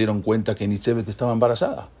repente se dieron cuenta que Nitzebet estaba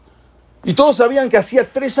embarazada. Y todos sabían que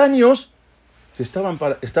hacía 3 años que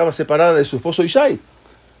estaba separada de su esposo Ishai.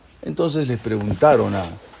 Entonces le preguntaron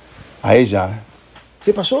a ella,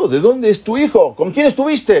 ¿qué pasó? ¿De dónde es tu hijo? ¿Con quién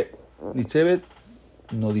estuviste? Nitzebet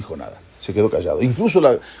no dijo nada, se quedó callado. Incluso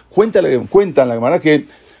cuentan la Gemara que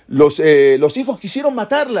los hijos quisieron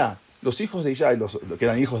matarla. Los hijos de Ishai, que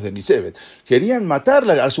eran hijos de Nitzebet, querían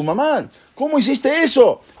matarla a su mamá. ¿Cómo hiciste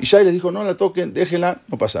eso? Ishai les dijo, no la toquen, déjenla,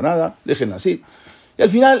 no pasa nada, déjenla así. Y al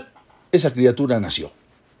final, esa criatura nació.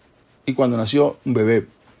 Y cuando nació, un bebé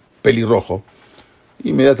pelirrojo,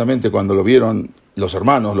 inmediatamente cuando lo vieron los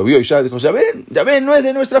hermanos, lo vio Ishai, dijo, ya ven, no es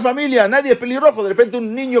de nuestra familia, nadie es pelirrojo. De repente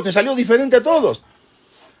un niño que salió diferente a todos.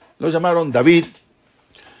 lo llamaron David,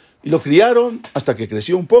 y lo criaron hasta que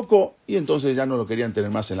creció un poco, y entonces ya no lo querían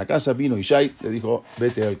tener más en la casa. Vino Ishai, le dijo,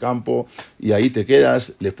 vete al campo, y ahí te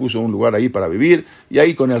quedas. Les puso un lugar ahí para vivir, y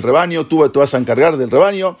ahí con el rebaño, tú te vas a encargar del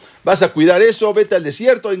rebaño, vas a cuidar eso, vete al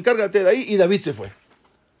desierto, encárgate de ahí, y David se fue.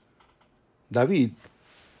 David,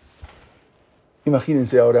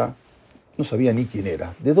 imagínense ahora, no sabía ni quién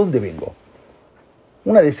era, de dónde vengo.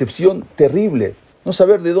 Una decepción terrible, no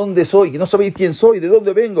saber de dónde soy, no saber quién soy, de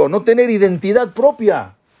dónde vengo, no tener identidad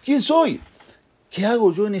propia. ¿Quién soy? ¿Qué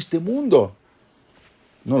hago yo en este mundo?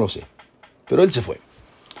 No lo sé, pero él se fue.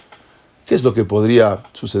 ¿Qué es lo que podría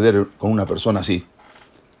suceder con una persona así?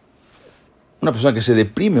 Una persona que se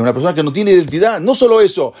deprime, una persona que no tiene identidad. No solo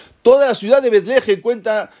eso, toda la ciudad de Betlehem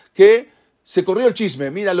cuenta que se corrió el chisme.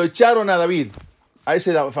 Mira, lo echaron a David. A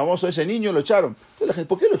ese famoso, ese niño lo echaron. Entonces la gente,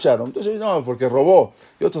 ¿por qué lo echaron? Entonces, no, porque robó.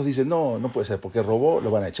 Y otros dicen, no, no puede ser, porque robó,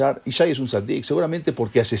 lo van a echar. Y Shai es un tzadik, seguramente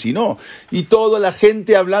porque asesinó. Y toda la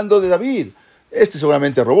gente hablando de David. Este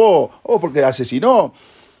seguramente robó, o porque asesinó.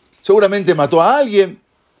 Seguramente mató a alguien.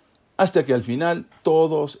 Hasta que al final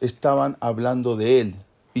todos estaban hablando de él.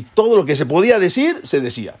 Y todo lo que se podía decir, se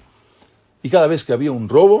decía. Y cada vez que había un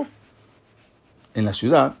robo en la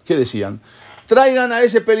ciudad, ¿qué decían? Traigan a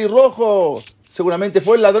ese pelirrojo. Seguramente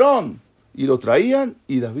fue el ladrón. Y lo traían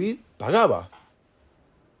y David pagaba.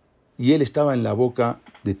 Y él estaba en la boca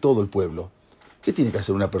de todo el pueblo. ¿Qué tiene que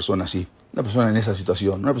hacer una persona así? Una persona en esa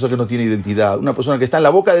situación. Una persona que no tiene identidad. Una persona que está en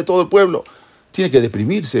la boca de todo el pueblo. Tiene que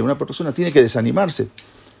deprimirse. Una persona tiene que desanimarse.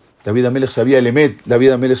 David Hamelej sabía el emet.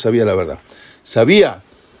 David Hamelej sabía la verdad. Sabía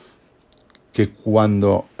que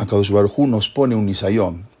cuando Akadosh Baruj Hu nos pone un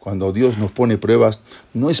nisayón, cuando Dios nos pone pruebas,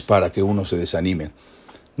 no es para que uno se desanime.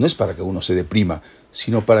 No es para que uno se deprima,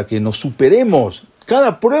 sino para que nos superemos.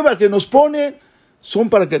 Cada prueba que nos pone son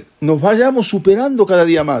para que nos vayamos superando cada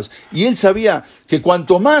día más. Y él sabía que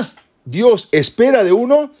cuanto más Dios espera de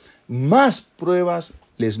uno, más pruebas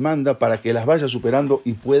les manda para que las vaya superando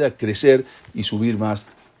y pueda crecer y subir más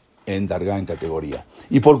en dargá, en categoría.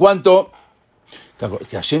 Y por cuanto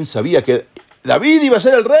que Hashem sabía que David iba a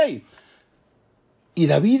ser el rey, y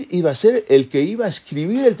David iba a ser el que iba a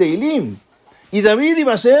escribir el Tehilim, y David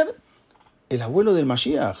iba a ser el abuelo del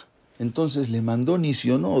Mashiach. Entonces le mandó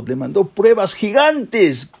nisionot, le mandó pruebas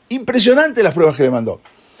gigantes, impresionantes las pruebas que le mandó.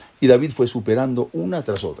 Y David fue superando una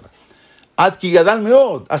tras otra. Ad ki gadal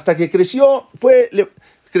meod, hasta que creció,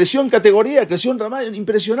 creció en categoría, creció en ramá,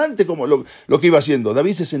 impresionante como lo que iba haciendo.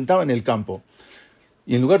 David se sentaba en el campo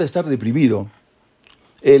y en lugar de estar deprimido,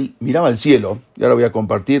 él miraba al cielo, y ahora voy a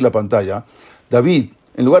compartir la pantalla. David,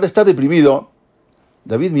 en lugar de estar deprimido,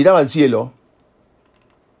 David miraba al cielo.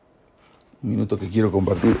 Un minuto que quiero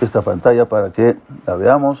compartir esta pantalla para que la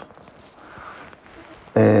veamos.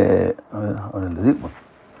 A ver, ahora le digo.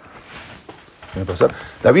 Déjame pasar.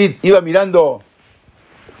 David iba mirando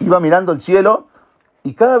el cielo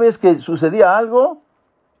y cada vez que sucedía algo,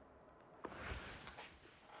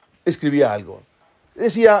 escribía algo.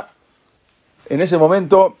 Decía, en ese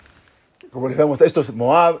momento, como les vemos, esto es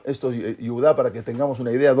Moab, esto es Judá, para que tengamos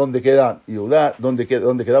una idea dónde queda Judá, dónde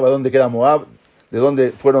queda Moab, de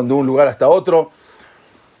dónde fueron de un lugar hasta otro.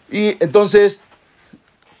 Y entonces,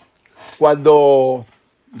 cuando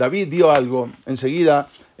David vio algo, enseguida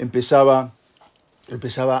empezaba,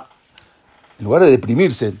 en lugar de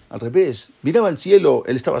deprimirse, al revés, miraba al cielo.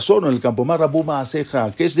 Él estaba solo en el campo. Marrabuma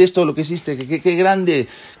Aceja, ¿qué es de esto lo que hiciste? ¿Qué grande?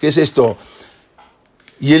 ¿Qué es esto?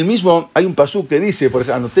 Y él mismo, hay un pasuk que dice, por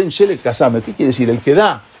ejemplo, Anoten Shele Kasame. ¿Qué quiere decir? El que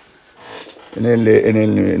da. En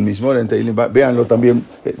el mismo, en Tehilim, véanlo también,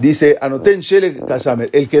 dice Anoten Shele Kasame,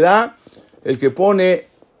 el que da, el que pone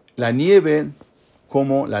la nieve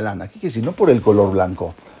como la lana. ¿Qué quiere decir? No por el color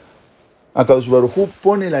blanco. Akadosh Baruj Hu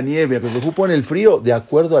pone la nieve, Akadosh Baruj Hu pone el frío de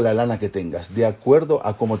acuerdo a la lana que tengas, de acuerdo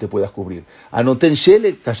a cómo te puedas cubrir. Anoten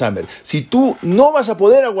Shele Kasamer. Si tú no vas a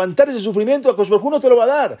poder aguantar ese sufrimiento, Akadosh Baruj Hu no te lo va a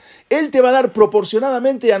dar. Él te va a dar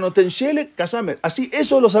proporcionadamente Anoten Shele Kasamer. Así,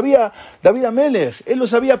 eso lo sabía David Hamelej. Él lo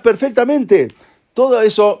sabía perfectamente. Todo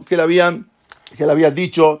eso que le habían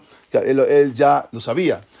dicho, él ya lo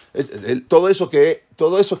sabía. Todo eso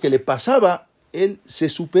que le pasaba, él se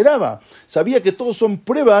superaba. Sabía que todos son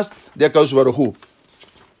pruebas de Akadosh Baruj Hu.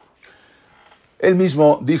 Él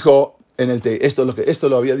mismo dijo esto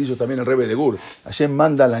lo había dicho también el Rebbe de Gur. Hashem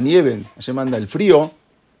manda la nieve, Hashem manda el frío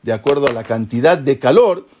de acuerdo a la cantidad de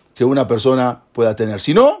calor que una persona pueda tener.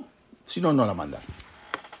 Si no, no la manda.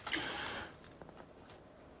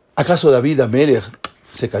 ¿Acaso David Hamelej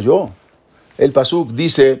se cayó? El pasuk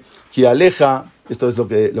dice que aleja, esto es lo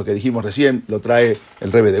que dijimos recién, lo trae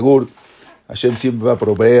el Rebbe de Gur. Hashem siempre va a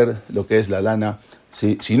proveer lo que es la lana.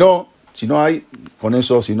 Si no hay, con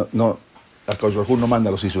eso, Akadosh Baruj Hu no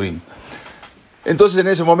manda los Isurim. Entonces en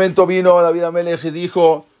ese momento vino David Hamelej y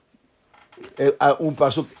dijo un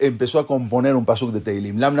pasuk, empezó a componer un pasuk de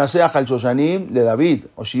Tehilim. Lam naseach al Shoshanim de David,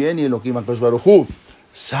 Oshieni Elohim Akadosh Baruj Hu.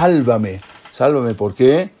 Sálvame, ¿por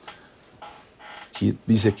qué?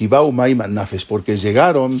 Dice Kibau Maim Nafesh, porque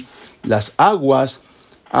llegaron las aguas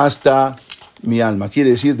hasta mi alma. Quiere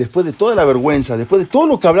decir, después de toda la vergüenza, después de todo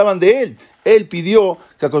lo que hablaban de él pidió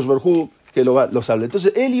que Akadosh Baruj Hu que los hable.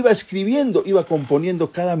 Entonces él iba escribiendo, iba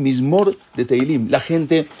componiendo cada mismor de Tehilim. La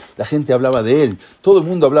gente hablaba de él, todo el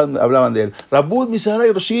mundo hablaban de él. Rabud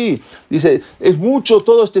Misaray Roshi dice, es mucho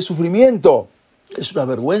todo este sufrimiento, es una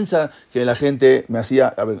vergüenza que la gente me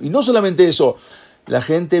hacía. Y no solamente eso, la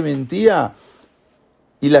gente mentía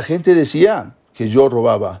y la gente decía que yo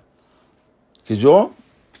robaba, que yo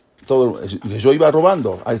iba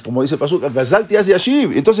robando, como dice Pasuk,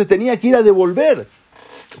 entonces tenía que ir a devolver.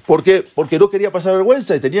 Porque no quería pasar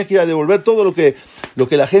vergüenza y tenía que ir a devolver todo lo que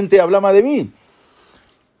la gente hablaba de mí.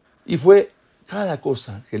 Y fue cada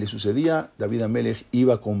cosa que le sucedía, David Hamelej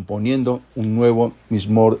iba componiendo un nuevo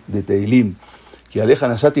mismor de Tehilim, que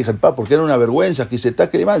alejan a Sati y Jerpá, porque era una vergüenza, que se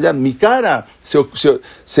taque más, ya mi cara se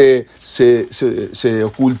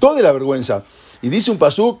ocultó de la vergüenza. Y dice un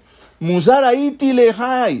pasuk, Musar Aiti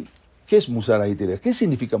Lehai. ¿Qué es Musar Aiti Lehai? ¿Qué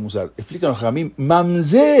significa Musar? Explícanos, Jamim.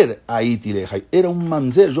 Mamzer Aiti Lehai. Era un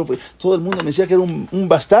mamzer. Todo el mundo me decía que era un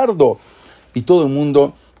bastardo. Y todo el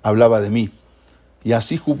mundo hablaba de mí. Y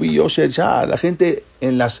así Jubí, Yosher, ya, la gente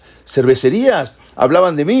en las cervecerías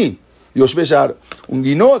hablaban de mí. Yoshbe Shar, un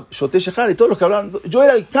guinot, Shote Shehar, y todos los que hablaban. Yo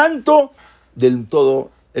era el canto del todo,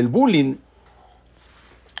 el bullying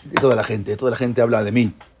de toda la gente. Toda la gente habla de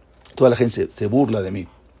mí. Toda la gente se burla de mí.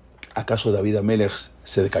 ¿Acaso David Hamelej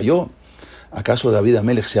se decayó? ¿Acaso David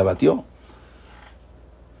Hamelej se abatió?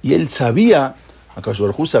 Y él sabía, Akadosh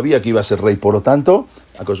Baruj Hu sabía que iba a ser rey, por lo tanto,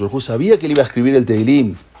 Akadosh Baruj Hu sabía que él iba a escribir el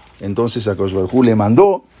Tehilim. Entonces Akadosh Baruj Hu le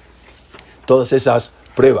mandó todas esas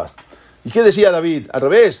pruebas. ¿Y qué decía David? Al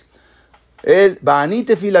revés. Él,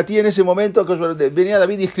 Ba'anite Filatí, en ese momento, venía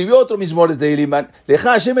David y escribió otro mismo de Tehilim.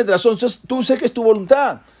 Leja Hashem et razón, tú sé que es tu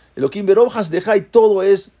voluntad. Elohim Berobjas deja y todo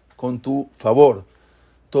es con tu favor.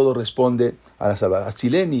 Todo responde a la salvación.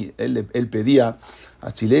 Atzileni, él pedía,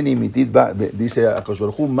 Atzileni mititba, dice a Akadosh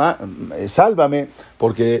Baruj Hu, sálvame,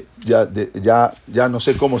 porque ya no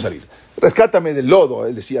sé cómo salir. Rescátame del lodo,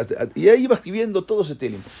 él decía. Y ahí iba escribiendo todo ese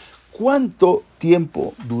Tehilim. ¿Cuánto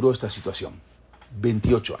tiempo duró esta situación?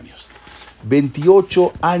 28 años.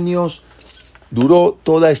 28 años duró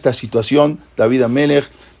toda esta situación, David Hamelej.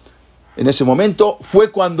 En ese momento fue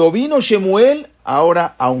cuando vino Shemuel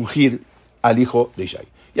ahora a ungir al hijo de Ishai.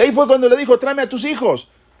 Y ahí fue cuando le dijo, tráeme a tus hijos.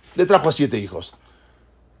 Le trajo a 7 hijos.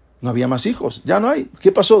 No había más hijos, ya no hay.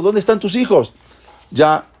 ¿Qué pasó? ¿Dónde están tus hijos?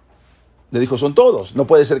 Ya le dijo, son todos. No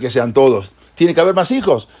puede ser que sean todos. Tiene que haber más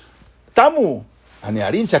hijos. Tamu, a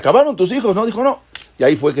Nearim, ¿se acabaron tus hijos? No, dijo no. Y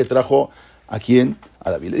ahí fue que trajo a quién,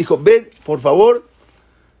 a David. Le dijo, ven, por favor.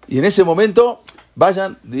 Y en ese momento,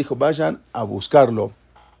 vayan a buscarlo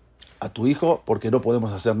a tu hijo, porque no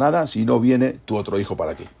podemos hacer nada si no viene tu otro hijo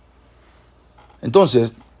para aquí.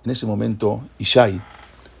 Entonces, en ese momento Ishai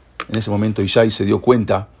se dio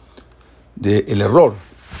cuenta del error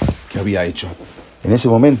que había hecho. En ese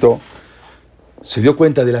momento se dio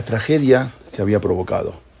cuenta de la tragedia que había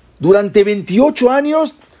provocado. Durante 28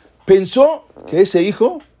 años pensó que ese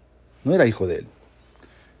hijo no era hijo de él.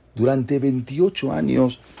 Durante 28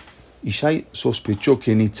 años Ishai sospechó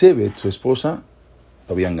que Nitzebet, su esposa,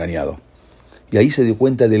 lo había engañado. Y ahí se dio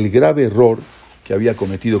cuenta del grave error que había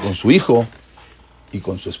cometido con su hijo y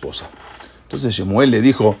con su esposa. Entonces Shemuel le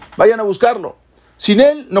dijo, vayan a buscarlo. Sin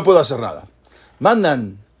él no puedo hacer nada.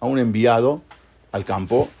 Mandan a un enviado al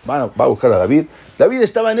campo, va a buscar a David. David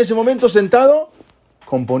estaba en ese momento sentado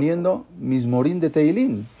componiendo mismorín de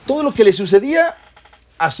Tehilim. Todo lo que le sucedía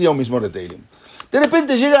hacía un mismor de Tehilim. De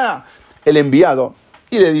repente llega el enviado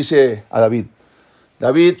y le dice a David,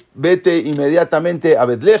 David, vete inmediatamente a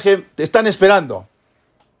Betlehem, te están esperando.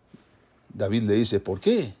 David le dice, ¿por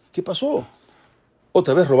qué? ¿Qué pasó?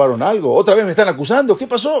 ¿Otra vez robaron algo? ¿Otra vez me están acusando? ¿Qué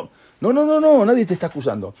pasó? No, nadie te está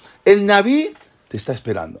acusando. El Nabí te está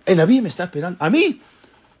esperando. El Nabí me está esperando. ¿A mí?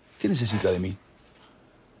 ¿Qué necesita de mí?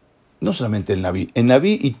 No solamente el Nabí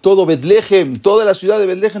y todo Betlehem, toda la ciudad de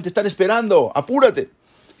Betlehem te están esperando. Apúrate.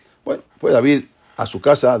 Bueno, fue David a su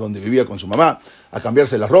casa donde vivía con su mamá a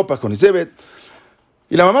cambiarse las ropas con Isabel.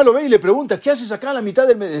 Y la mamá lo ve y le pregunta, ¿qué haces acá a la mitad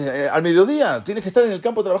al mediodía? Tienes que estar en el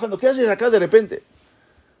campo trabajando. ¿Qué haces acá de repente?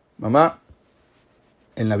 Mamá,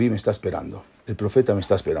 el Nabí me está esperando. El profeta me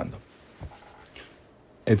está esperando.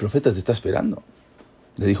 El profeta te está esperando,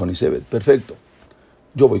 le dijo Nisebet. Perfecto,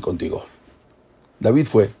 yo voy contigo. David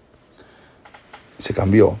fue se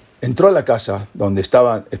cambió, entró a la casa donde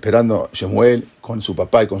estaban esperando Shemuel con su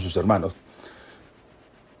papá y con sus hermanos.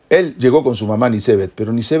 Él llegó con su mamá Nisebet,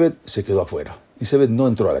 pero Nisebet se quedó afuera. Nisebet no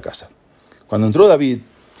entró a la casa. Cuando entró David,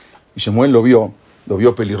 y Shemuel lo vio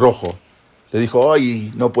pelirrojo, le dijo,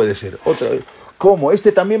 ay, no puede ser, otra vez. ¿Cómo?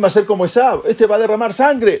 Este también va a ser como Esab, este va a derramar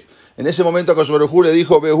sangre. En ese momento Akadosh Baruj Hu le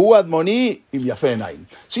dijo, Behu Admoni im Yafé Enaim.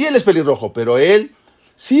 Sí, él es pelirrojo, pero él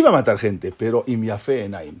sí va a matar gente, pero im Yafé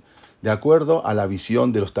Enaim, de acuerdo a la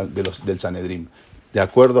visión del Sanedrín, de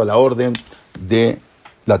acuerdo a la orden de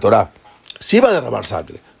la Torá. Sí va a derramar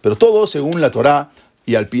sangre, pero todo según la Torá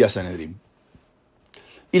y al pía Sanedrín.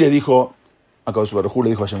 Y le dijo, Akadosh Baruj Hu le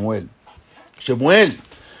dijo a Shemuel, Shemuel,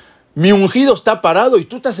 mi ungido está parado y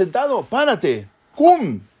tú estás sentado, párate, ¡cum!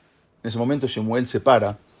 En ese momento Shemuel se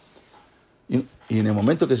para, y en el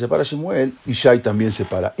momento que se para Shemuel, Ishai también se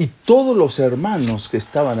para, y todos los hermanos que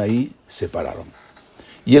estaban ahí se pararon.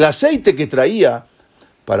 Y el aceite que traía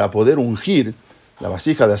para poder ungir, la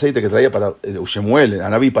vasija de aceite que traía para Shemuel, el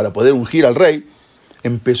Anabí, para poder ungir al rey,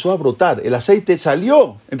 empezó a brotar, el aceite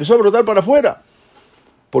empezó a brotar para afuera.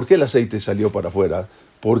 ¿Por qué el aceite salió para afuera?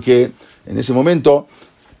 Porque en ese momento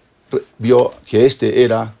vio que este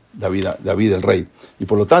era David el rey. Y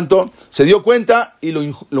por lo tanto, se dio cuenta y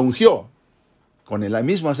lo ungió. Con el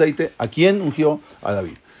mismo aceite, ¿a quién ungió? A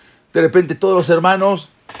David. De repente todos los hermanos,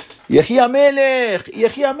 Yehi Hamelej,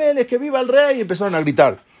 que viva el rey, empezaron a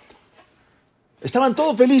gritar. Estaban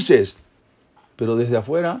todos felices. Pero desde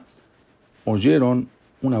afuera oyeron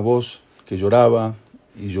una voz que lloraba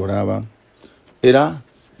y lloraba. Era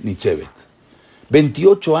Nisebet.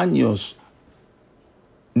 28 años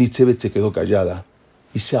Nisebet se quedó callada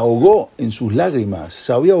y se ahogó en sus lágrimas,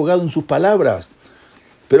 se había ahogado en sus palabras.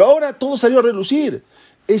 Pero ahora todo salió a relucir.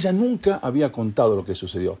 Ella nunca había contado lo que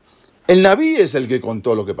sucedió. El Nabí es el que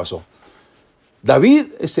contó lo que pasó. David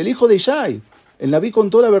es el hijo de Ishai. El Nabí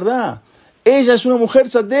contó la verdad. Ella es una mujer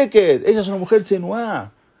tzadeket, ella es una mujer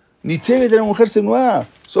tzenuá. Nisebet era una mujer tzenuá.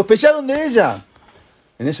 Sospecharon de ella.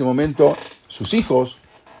 En ese momento, sus hijos,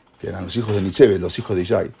 que eran los hijos de Nisebet, los hijos de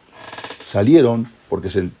Ishai, salieron porque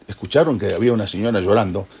se escucharon que había una señora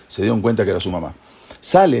llorando, se dieron cuenta que era su mamá.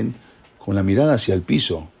 Salen con la mirada hacia el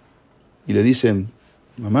piso y le dicen,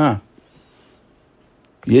 mamá.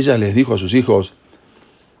 Y ella les dijo a sus hijos,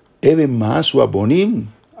 Eben Maasu Abonim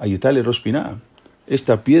Ayetale Roshpiná.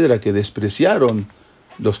 Esta piedra que despreciaron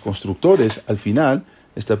los constructores, al final,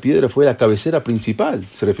 esta piedra fue la cabecera principal,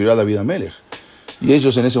 se refirió a David Hamelej. Y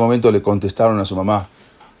ellos en ese momento le contestaron a su mamá,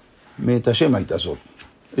 Metayem Aitasot.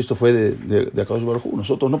 Esto fue de Akadosh Baruj Hu.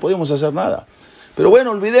 Nosotros no podíamos hacer nada. Pero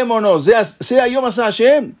bueno, olvidémonos, sea Yom Asah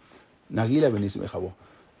Hashem. Nagila Benisme Jabó.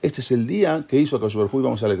 Este es el día que hizo Akadosh Baruj Hu y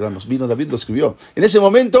vamos a alegrarnos. Vino David, lo escribió. En ese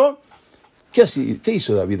momento, ¿qué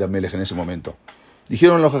hizo David Hamelej en ese momento?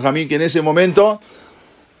 Dijeron los jajamín que en ese momento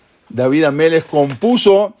David Hamelej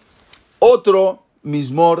compuso otro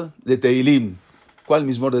mismor de Tehilim. ¿Cuál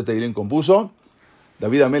mismor de Tehilim compuso?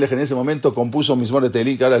 David Hamelej en ese momento compuso mismor de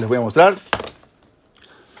Tehilim, que ahora les voy a mostrar.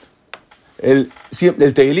 El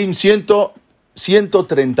Tehilim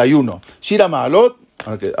 131. Shira Ma'alot,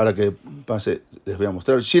 ahora que pase, les voy a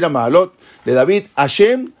mostrar. Shira Ma'alot de David,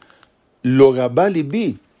 Hashem lo gabali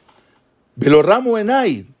bi, velo ramo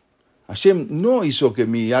enai. Hashem no hizo que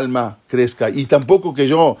mi alma crezca y tampoco que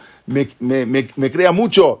yo me crea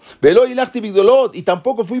mucho. Velo ilachti bigdolot, y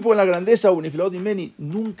tampoco fui por la grandeza unifilot imeni.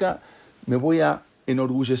 Nunca me voy a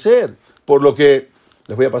enorgullecer. Por lo que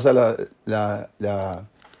les voy a pasar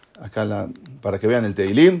para que vean el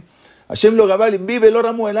Tehilim. Hashem lo gabal vive lo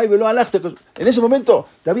ramo elay velo alachte. En ese momento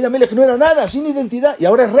David Hamelej no era nada, sin identidad, y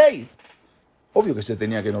ahora es rey. Obvio que se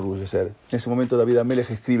tenía que enorgullecer. En ese momento David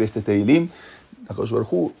Hamelej escribe este Tehilim.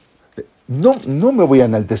 No me voy a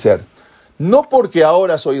enaltecer. No porque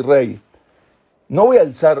ahora soy rey. No voy a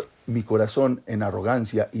alzar mi corazón en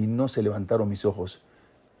arrogancia y no se levantaron mis ojos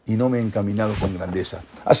y no me he encaminado con grandeza.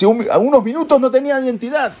 Hace unos minutos no tenía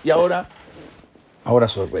identidad y ahora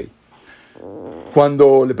soy rey.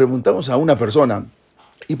 Cuando le preguntamos a una persona,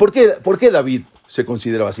 ¿y por qué David se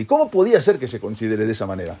consideraba así? ¿Cómo podía ser que se considere de esa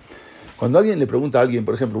manera? Cuando alguien le pregunta a alguien,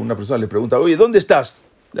 por ejemplo, una persona le pregunta, oye, ¿dónde estás?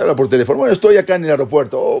 Le habla por teléfono, bueno, estoy acá en el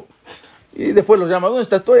aeropuerto. Y después lo llama, ¿dónde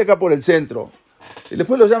estás? Estoy acá por el centro. Y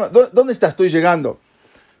después lo llama, ¿dónde estás? Estoy llegando.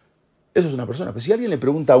 Eso es una persona. Pero si alguien le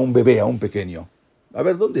pregunta a un bebé, a un pequeño, a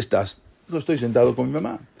ver, ¿dónde estás? Yo estoy sentado con mi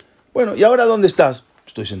mamá. Bueno, ¿y ahora dónde estás?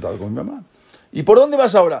 Estoy sentado con mi mamá. ¿Y por dónde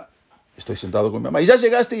vas ahora? Estoy sentado con mi mamá. ¿Y ya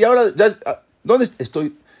llegaste? ¿Y ahora dónde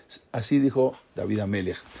estoy? Así dijo David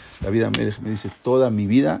Hamelej. David Hamelej me dice, toda mi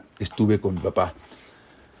vida estuve con mi papá.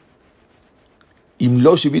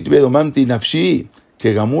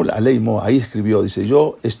 que Gamul Aleimo ahí escribió, dice,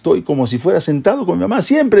 yo estoy como si fuera sentado con mi mamá,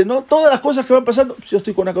 siempre, ¿no? Todas las cosas que van pasando, yo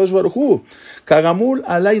estoy con Akadosh Baruj Hu. Kagamul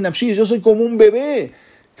Alay Nafshi, yo soy como un bebé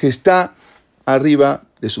que está arriba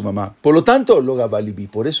de su mamá. Por lo tanto, lo Gabalibi,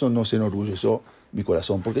 por eso no se enorgulleció mi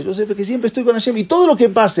corazón, porque yo sé que siempre estoy con Hashem, y todo lo que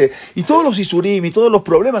pase, y todos los isurim, y todos los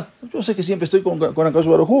problemas, yo sé que siempre estoy con Akadosh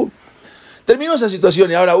Baruj Hu. Terminó esa situación,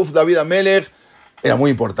 y ahora, David Hamelej era muy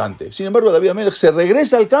importante. Sin embargo, David Hamelej se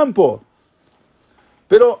regresa al campo,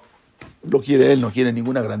 pero él no quiere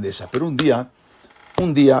ninguna grandeza. Pero un día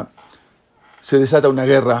se desata una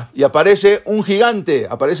guerra y aparece un gigante,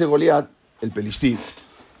 aparece Goliat, el Pelishtim.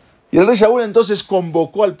 Y el rey Shaul entonces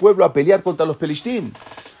convocó al pueblo a pelear contra los Pelishtim.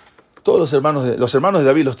 Todos los hermanos de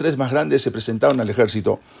David, los tres más grandes, se presentaron al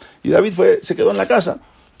ejército. Y David se quedó en la casa.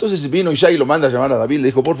 Entonces vino Ishai y lo manda a llamar a David. Le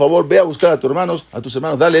dijo, por favor, ve a buscar a tus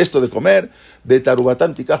hermanos, dale esto de comer.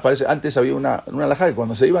 Betarubatán tikaj. Parece, antes había una alajá que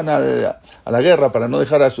cuando se iban a la guerra para no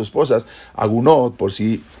dejar a sus esposas a Gunot, por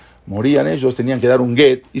si morían ellos, tenían que dar un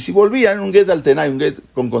get. Y si volvían, un get al tenay, un get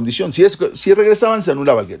con condición. Si regresaban, se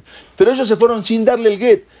anulaba el get. Pero ellos se fueron sin darle el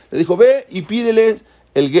get. Le dijo, ve y pídele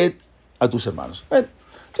el get a tus hermanos.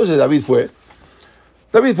 Entonces David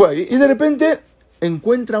fue ahí y de repente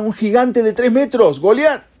encuentra un gigante de 3 metros,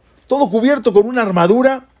 Goliat, todo cubierto con una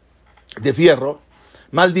armadura de fierro,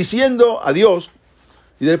 maldiciendo a Dios.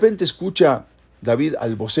 Y de repente escucha David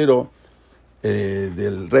al vocero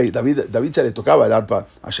del rey. David ya le tocaba el arpa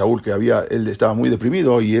a Shaul, él estaba muy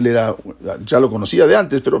deprimido y ya lo conocía de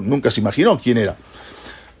antes, pero nunca se imaginó quién era.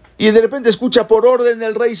 Y de repente escucha, por orden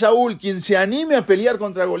del rey Shaul, quien se anime a pelear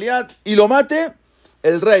contra Goliat y lo mate,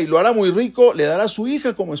 el rey lo hará muy rico, le dará a su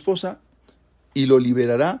hija como esposa y lo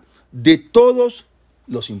liberará de todos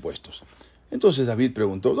los impuestos. Entonces David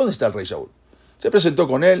preguntó, ¿dónde está el rey Shaul? Se presentó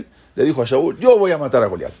con él, le dijo a Shaul, yo voy a matar a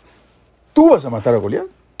Goliat. ¿Tú vas a matar a Goliat?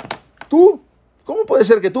 ¿Tú? ¿Cómo puede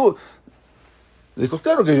ser que tú? Le dijo,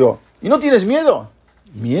 claro que yo. ¿Y no tienes miedo?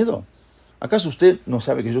 ¿Miedo? ¿Acaso usted no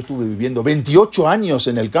sabe que yo estuve viviendo 28 años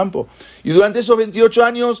en el campo? Y durante esos 28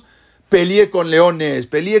 años peleé con leones,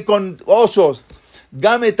 peleé con osos.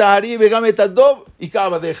 Game Taharibe, Game Tadov y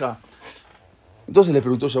Kabadeja. Entonces le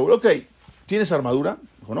preguntó Shaul, ok, ¿tienes armadura?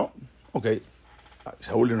 Dijo, no. Ok.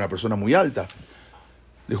 Shaul era una persona muy alta.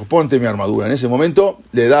 Le dijo, ponte mi armadura. En ese momento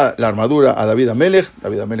le da la armadura a David Hamelej.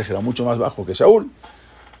 David Hamelej era mucho más bajo que Shaul.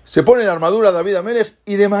 Se pone la armadura a David Hamelej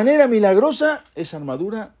y de manera milagrosa esa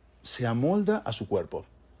armadura se amolda a su cuerpo.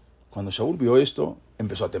 Cuando Shaul vio esto,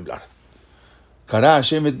 empezó a temblar.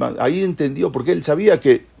 Ahí entendió, porque él sabía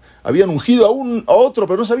que habían ungido a otro,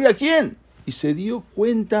 pero no sabía a quién. Y se dio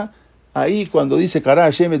cuenta ahí cuando dice,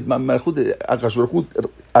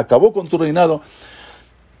 acabó con tu reinado,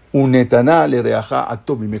 Unetaná le reajá a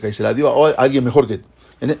Tomimeca, y se la dio a alguien mejor que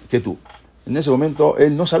tú. En ese momento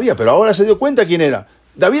él no sabía, pero ahora se dio cuenta quién era.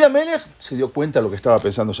 David Hamelej se dio cuenta de lo que estaba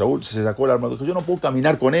pensando Shaul, se sacó la armadura, dijo, yo no puedo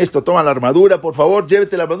caminar con esto, toma la armadura, por favor,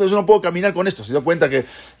 llévete la armadura, yo no puedo caminar con esto. Se dio cuenta que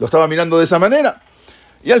lo estaba mirando de esa manera.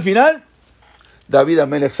 Y al final, David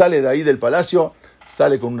Hamelej sale de ahí del palacio,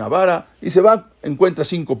 sale con una vara y se va, encuentra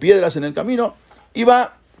 5 piedras en el camino y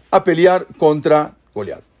va a pelear contra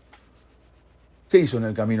Goliat. ¿Qué hizo en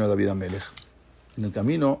el camino David Hamelej? En el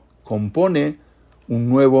camino compone un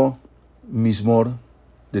nuevo mismor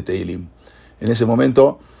de Tehilim. En ese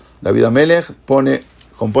momento, David Hamelej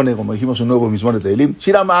compone, como dijimos, un nuevo mismor de Tehilim.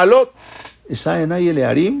 Shira Maalot, Esaenay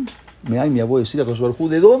Elearim, mi abuelo decía a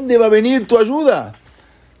 ¿de dónde va a venir tu ayuda?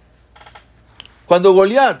 Cuando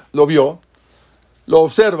Goliat lo vio, lo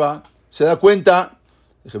observa, se da cuenta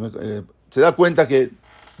que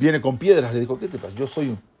viene con piedras. Le dijo, ¿qué te pasa? Yo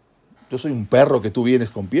soy un perro que tú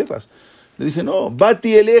vienes con piedras. Le dije, no,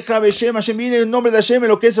 Bati Eleja Beshem, Hashem viene en nombre de Hashem,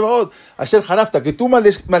 lo que es Baot, Asher Harafta, que tú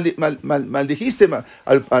maldijiste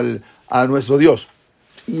a nuestro Dios.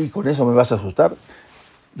 Y con eso me vas a asustar.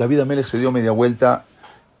 David Hamelej se dio media vuelta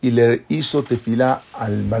y le hizo tefilá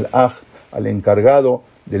al malaj, al encargado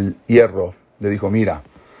del hierro. Le dijo, mira,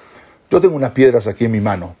 yo tengo unas piedras aquí en mi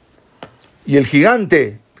mano y el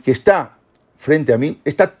gigante que está frente a mí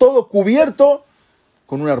está todo cubierto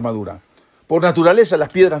con una armadura. Por naturaleza las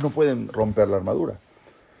piedras no pueden romper la armadura.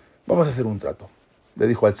 Vamos a hacer un trato, le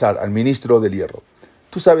dijo al zar, al ministro del hierro.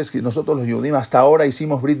 Tú sabes que nosotros los Yehudim hasta ahora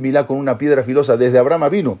hicimos Brit Milá con una piedra filosa, desde Abraham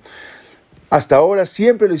vino. Hasta ahora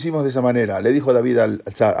siempre lo hicimos de esa manera. Le dijo David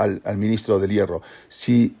al ministro del hierro,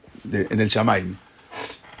 en el Shamaim,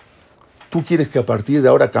 ¿tú quieres que a partir de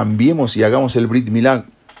ahora cambiemos y hagamos el Brit Milá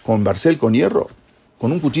con barcel, con hierro,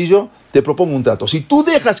 con un cuchillo? Te propongo un trato. Si tú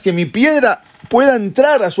dejas que mi piedra pueda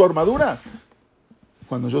entrar a su armadura,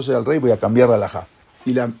 cuando yo sea el rey voy a cambiar la halajá.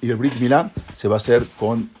 Y el Brit Milá se va a hacer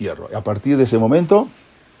con hierro. Y a partir de ese momento,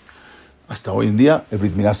 Hasta hoy en día el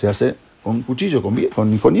Brit Milá se hace con cuchillo,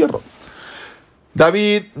 con hierro.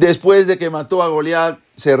 David, después de que mató a Goliat,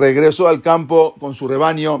 se regresó al campo con su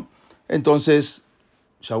rebaño. Entonces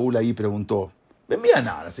Shaul ahí preguntó,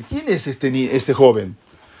 ¿quién es este joven?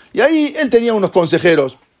 Y ahí él tenía unos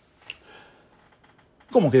consejeros.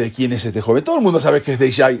 ¿Cómo que de quién es este joven? Todo el mundo sabe que es de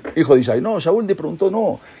Ishai, hijo de Ishai. No, Shaul le preguntó,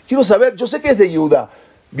 no, quiero saber, yo sé que es de Judá,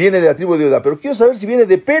 viene de la tribu de Judá, pero quiero saber si viene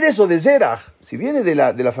de Pérez o de Zerach. Si viene de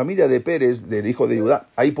la familia de Pérez, del hijo de Judá,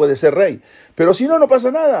 ahí puede ser rey. Pero si no, no pasa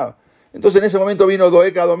nada. Entonces en ese momento vino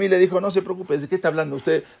Doeg Adomí y le dijo, no se preocupe, ¿de qué está hablando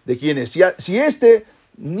usted? ¿De quién es? Si este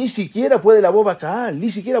ni siquiera puede la boba Caal,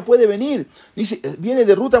 ni siquiera puede venir, viene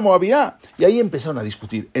de Ruta Moabía. Y ahí empezaron a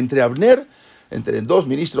discutir entre dos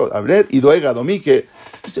ministros, Abner y Doeg Adomí, que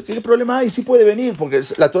 ¿qué problema hay? Sí puede venir, porque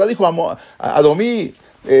la Torah dijo a Adomí,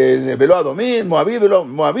 veló a Adomí, Moabí, veló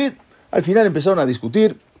Moabí. Al final empezaron a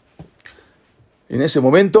discutir. En ese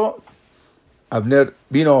momento Abner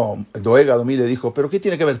vino, Doeg Adomí le dijo, ¿pero qué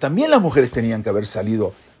tiene que ver? También las mujeres tenían que haber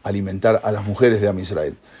salido a alimentar a las mujeres de Am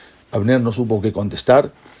Israel. Abner no supo qué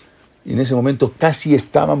contestar, y en ese momento casi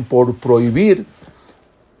estaban por prohibir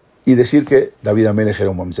y decir que David Hamelej era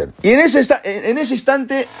un mamzer. Y en ese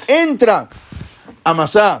instante entra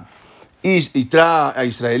Amasá y trae a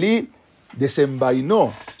Israelí,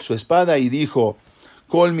 desenvainó su espada y dijo,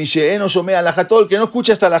 Kol mi she'eno shomea alajá, todo el que no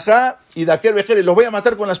escucha hasta alajá y daker vejeres, los voy a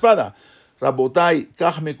matar con la espada. Rabotai,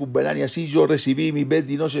 kajme kubelani, así yo recibí mi bet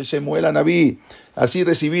dinosh el Shemuel Anabí, así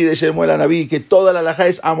recibí de Shemuel Anabí, que toda la alajá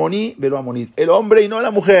es amoní, velo amonit, el hombre y no la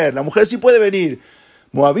mujer sí puede venir,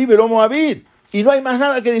 Moabí, velo Moabit, y no hay más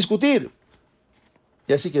nada que discutir.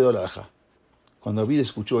 Y así quedó la alajá. Cuando David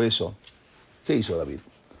escuchó eso, ¿qué hizo David?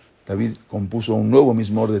 David compuso un nuevo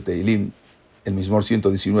mismor de Tehilim, el mismor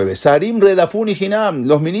 119. Sarim redafun y hinam,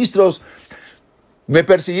 los ministros me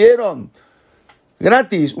persiguieron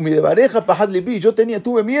gratis, umidebareja pajad libi, yo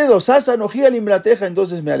tuve miedo, sasa nojía limbrateja,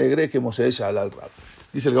 entonces me alegré que Moshe al rab.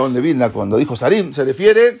 Dice el Gaón de Vilna, cuando dijo Sarim, se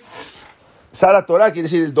refiere, Sara Torah, quiere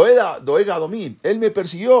decir el Doeg Adomí, él me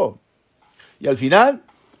persiguió. Y al final,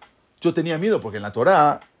 yo tenía miedo, porque en la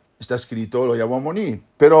Torah está escrito, lo llamó Amoní,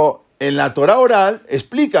 pero en la Torah oral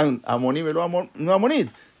explican Amoní, no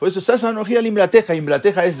Amonit. Por eso, sasa nojía limbrateja,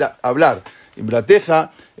 imbrateja es hablar,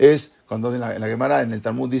 imbrateja es cuando en la Gemara, en el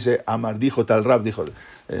Talmud dice, Amar dijo, tal Rab dijo.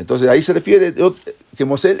 Entonces ahí se refiere que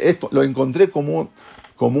Moshe lo encontré como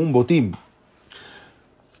un botín.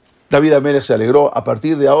 David Hamelej se alegró. A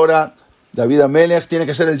partir de ahora, David Hamelej tiene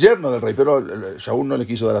que ser el yerno del rey, pero Shaul no le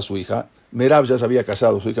quiso dar a su hija. Merab ya se había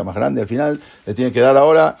casado, su hija más grande. Al final le tiene que dar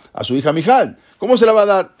ahora a su hija Mijal. ¿Cómo se la va a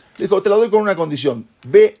dar? Dijo, te la doy con una condición.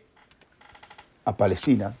 Ve a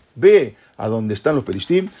Palestina, ve a donde están los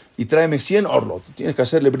pelistim y tráeme 100 orlot. Tienes que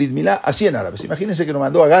hacerle Brit Milá a 100 árabes. Imagínense que lo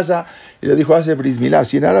mandó a Gaza y le dijo, hace Brit Milá a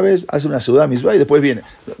 100 árabes, hace una ciudad misma y después viene.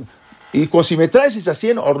 Y si me traes esas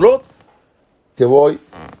 100 orlot, te voy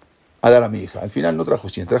a dar a mi hija. Al final no trajo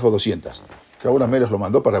 100, trajo 200. Shaul Hamelej lo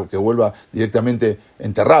mandó para que vuelva directamente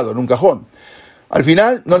enterrado en un cajón. Al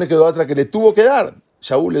final no le quedó otra que le tuvo que dar.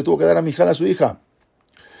 Shaul le tuvo que dar a Mijal a su hija.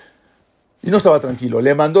 Y no estaba tranquilo.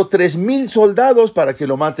 Le mandó 3,000 soldados para que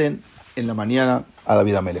lo maten en la mañana a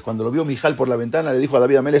David Hamelej. Cuando lo vio Mijal por la ventana, le dijo a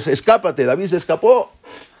David Hamelej, escápate. David se escapó.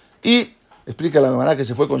 Y explica la Gemara que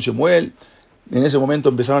se fue con Shemuel. En ese momento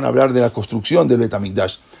empezaron a hablar de la construcción del Bet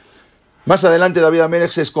Hamikdash. Más adelante David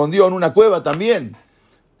Hamelej se escondió en una cueva también,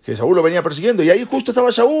 que Saúl lo venía persiguiendo. Y ahí justo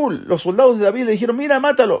estaba Saúl. Los soldados de David le dijeron, mira,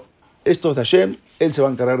 mátalo. Esto es de Hashem, él se va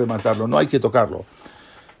a encargar de matarlo, no hay que tocarlo.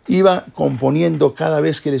 Iba componiendo cada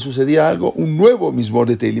vez que le sucedía algo un nuevo mismor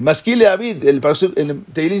de Tehilim. Masquile David, el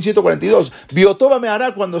Tehilim 142, Biotoba me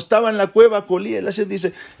hará cuando estaba en la cueva, Colí, el Hashem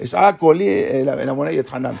dice, es Colí, la moneda de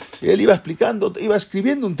Hanan. Él iba explicando, iba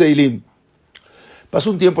escribiendo un Tehilim. Pasó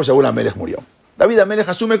un tiempo, Shaul Hamelej murió. David Hamelej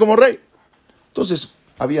asume como rey. Entonces,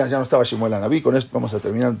 ya no estaba Shemuel Anabí, con esto vamos a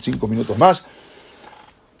terminar 5 minutos más.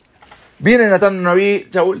 Viene Natán Anabí,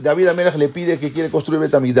 David Hamelej le pide que quiere construir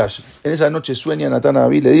Bet Hamikdash. En esa noche sueña Natán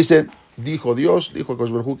Anabí, le dice, dijo Dios, dijo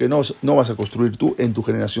Akadosh Baruj Hu, que no vas a construir tú, en tu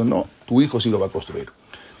generación no, tu hijo sí lo va a construir.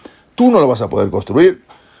 Tú no lo vas a poder construir.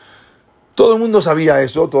 Todo el mundo sabía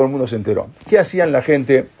eso, todo el mundo se enteró. ¿Qué hacían la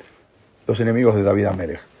gente, los enemigos de David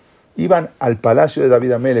Hamelej? Iban al palacio de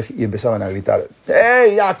David Hamelej y empezaban a gritar,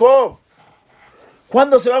 ¡Hey, Jacob!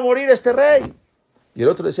 ¿Cuándo se va a morir este rey? Y el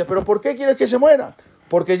otro decía, ¿pero por qué quieres que se muera?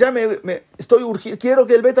 Porque ya estoy urgido, quiero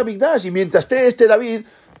que el Bet Hamikdash, y mientras esté David,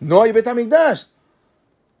 no hay Bet Hamikdash.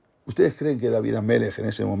 ¿Ustedes creen que David Hamelej en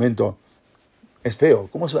ese momento es feo?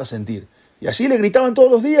 ¿Cómo se va a sentir? Y así le gritaban todos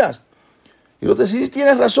los días. Y el otro decía, sí,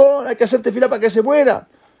 tienes razón, hay que hacer tefilá para que se muera.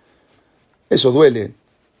 Eso duele.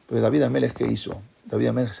 Pero David Hamelej, ¿qué hizo? David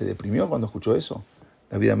Hamelej se deprimió cuando escuchó eso.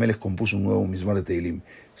 David Hamelej compuso un nuevo Mizmor de Tehilim.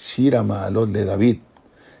 Shira Ma'alot de David.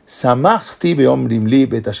 Samachti beomrim li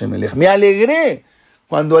bet Hashem elech. Me alegré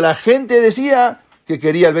cuando la gente decía que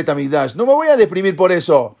quería el Bet Hamikdash. No me voy a deprimir por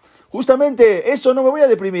eso. Justamente eso no me voy a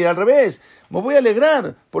deprimir, al revés. Me voy a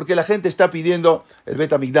alegrar porque la gente está pidiendo el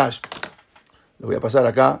Bet Hamikdash. Lo voy a pasar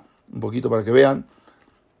acá un poquito para que vean.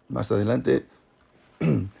 Más adelante.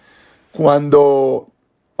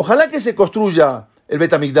 Ojalá que se construya el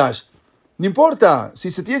Bet Hamikdash. No importa, si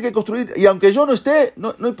se tiene que construir, y aunque yo no esté,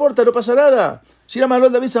 no importa, no pasa nada. Shira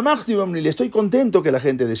Ma'alot David Samachti beomrim li. Estoy contento que la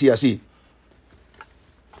gente decía así.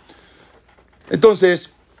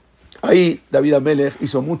 Entonces, ahí David Hamelej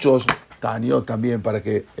hizo muchos ta'aniot también para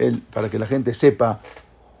que la gente sepa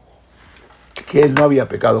que él no había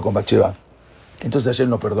pecado con Bathsheba. Entonces Hashem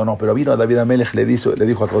lo perdonó, pero vino a David Hamelej, le dijo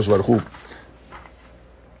a Akadosh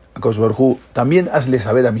Baruj Hu, también hazle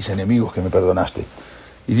saber a mis enemigos que me perdonaste.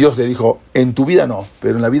 Y Dios le dijo, en tu vida no,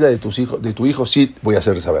 pero en la vida de tu hijo sí voy a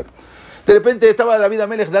hacer saber. De repente estaba David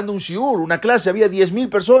Hamelej dando un shiur, una clase, había 10.000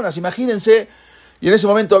 personas, imagínense. Y en ese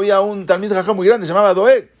momento había un talmid jajam muy grande, se llamaba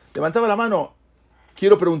Doeg. Levantaba la mano,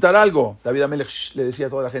 quiero preguntar algo. David Hamelej le decía a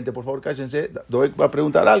toda la gente, por favor cállense, Doeg va a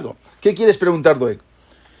preguntar algo. ¿Qué quieres preguntar, Doeg?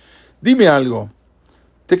 Dime algo.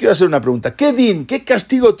 Te quiero hacer una pregunta. ¿Qué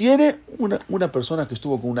castigo tiene una persona que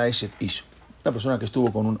estuvo con una Eshet Ish? Una persona que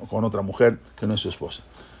estuvo con otra mujer que no es su esposa.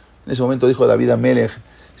 En ese momento dijo David Hamelej,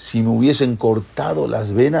 si me hubiesen cortado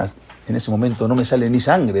las venas, en ese momento no me sale ni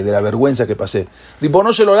sangre de la vergüenza que pasé.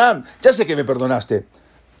 Ribono shel olam, ya sé que me perdonaste.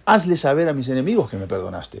 Hazle saber a mis enemigos que me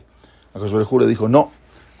perdonaste. Akadosh Baruj Hu le dijo, no,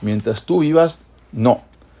 mientras tú vivas, no.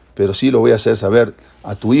 Pero sí lo voy a hacer saber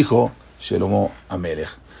a tu hijo, Shelomo Hamelej.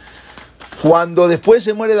 Cuando después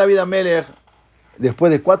se muere David Hamelej,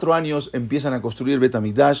 después de 4 años empiezan a construir el Bet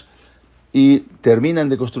Hamikdash y terminan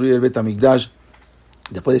de construir el Bet Hamikdash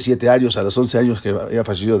después de 7 años, a los 11 años que había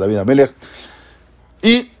fallecido David Hamelej.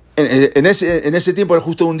 Y en ese tiempo,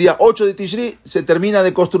 justo un día 8 de Tishri, se termina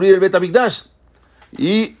de construir el Bet Hamikdash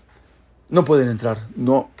y no pueden entrar,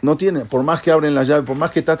 no tienen, por más que abren la llave, por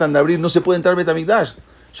más que tratan de abrir, no se puede entrar al Bet Hamikdash.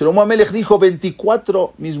 Shlomo Hamelej dijo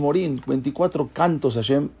 24 mismorim, 24 cantos a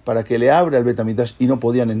Hashem para que le abra el Bet Hamikdash y no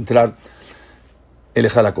podían entrar el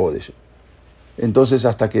Ejal HaKodesh. Entonces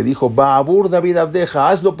hasta que dijo, Ba'abur David Abdeja,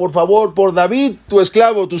 hazlo por favor, por David, tu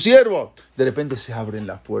esclavo, tu siervo. De repente se abren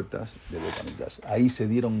las puertas del Bet Hamikdash. Ahí se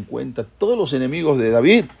dieron cuenta todos los enemigos de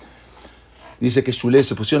David. Dice que Shulé,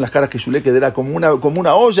 se pusieron las caras que Shulé, que era como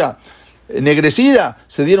una olla ennegrecida.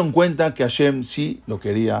 Se dieron cuenta que Hashem sí lo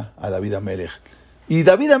quería a David Hamelej. Y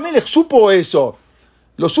David Hamelej supo eso.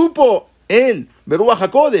 Lo supo él, Beruach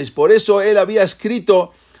HaKodesh. Por eso él había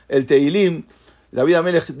escrito el Tehilim. David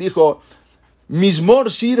Hamelej dijo, Mizmor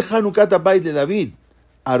Shir Hanukat Habayit de David.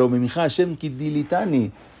 Aromemija Hashem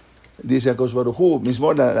Kidilitani. Dice Akadosh Baruj Hu,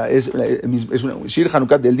 Mizmor es un Shir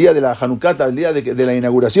Hanukat del día de la Hanukat, el día de la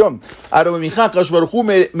inauguración. Aromemija Akadosh Baruj Hu,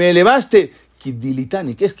 me elevaste.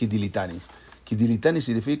 Kidilitani. ¿Qué es Kidilitani? Kidilitani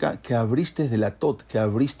significa que abriste de la tot, que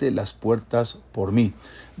abriste las puertas por mí.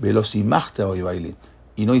 Velosimachta hoy baile.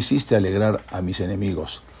 Y no hiciste alegrar a mis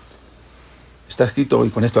enemigos. Está escrito, y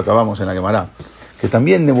con esto acabamos en la Gemara, que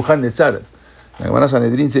también Nebuchadnezzar, la Gemara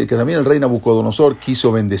Sanedrín, que también el rey Nabucodonosor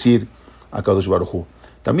quiso bendecir a Kadosh Baruj Hu.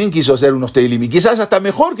 También quiso hacer unos Tehilim, y quizás hasta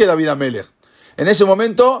mejor que David Hamelej. En ese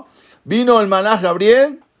momento vino el Malaj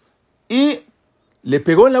Gabriel y le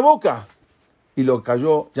pegó en la boca. Y lo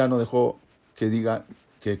cayó, ya no dejó que diga,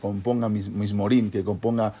 que componga Mizmorim, que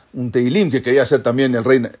componga un Tehilim, que quería hacer también el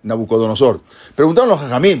rey Nabucodonosor. Preguntaron los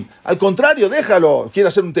Jajamim, al contrario, déjalo, quiere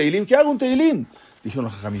hacer un Tehilim, que haga un Tehilim. Dijeron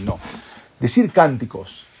los Jajamim, no. Decir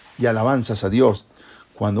cánticos y alabanzas a Dios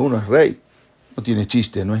cuando uno es rey, no tiene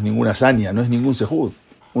chiste, no es ninguna hazaña, no es ningún sejud.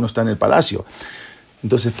 Uno está en el palacio.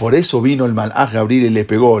 Entonces, por eso vino el Malaj Gabriel y le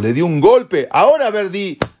pegó, le dio un golpe. Ahora, a ver,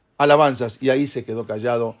 di alabanzas. Y ahí se quedó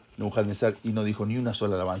callado Nebuchadnezzar y no dijo ni una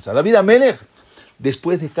sola alabanza. David Hamelej,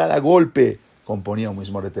 después de cada golpe, componía un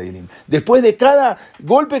Mizmor de Tehilim. Después de cada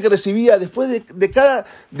golpe que recibía, después de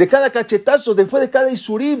cada cachetazo, después de cada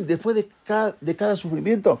isurim, después de cada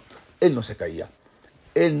sufrimiento, él no se caía.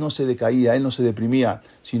 Él no se decaía, él no se deprimía,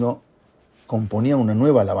 sino componía una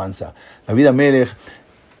nueva alabanza. David Hamelej,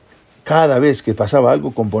 cada vez que pasaba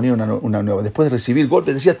algo, componía una nueva. Después de recibir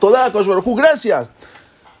golpes, decía, Todá, Akadosh Baruj Hu, gracias.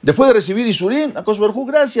 Después de recibir isurim, Akadosh Baruj Hu,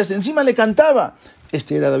 gracias. Encima le cantaba.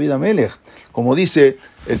 Este era David Hamelej, como dice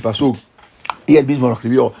el pasuk, y él mismo lo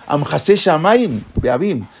escribió, Am Haseh Shamayim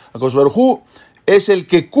Be'avim. Akadosh Baruj Hu es el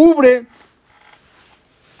que cubre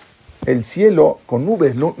el cielo con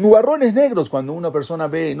nubes, nubarrones negros. Cuando una persona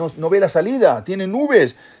no ve la salida, tiene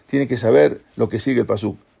nubes, tiene que saber lo que sigue el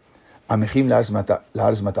pasuk. Amejim la Ars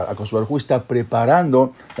Matar. Akadosh Baruj Hu está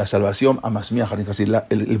preparando la salvación a Masmiach Harim Hasir,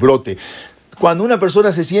 el brote. Cuando una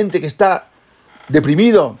persona se siente que está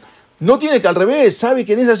deprimido, no tiene que al revés, sabe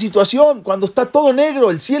que en esa situación, cuando está todo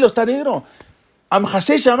negro, el cielo está negro,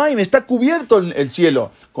 Amhaseh Shamayim, está cubierto el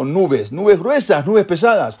cielo con nubes gruesas, nubes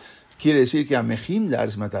pesadas. Quiere decir que Amejim la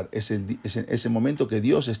Ars Matar es ese momento que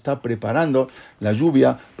Dios está preparando la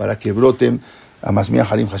lluvia para que broten a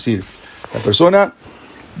Masmiach Harim Hasir. La persona,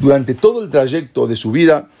 durante todo el trayecto de su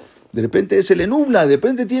vida, de repente se le nubla, de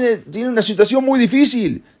repente tiene una situación muy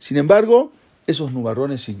difícil. Sin embargo, esos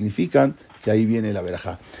nubarrones significan que ahí viene la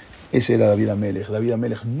verajá. Ese era David Hamelej. David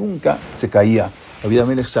Hamelej nunca se caía. David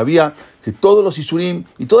Hamelej sabía que todos los isurim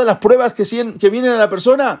y todas las pruebas que vienen a la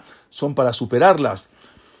persona son para superarlas.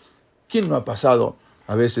 ¿Quién no ha pasado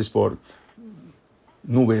a veces por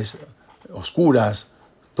nubes oscuras,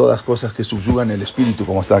 todas cosas que subyugan el espíritu,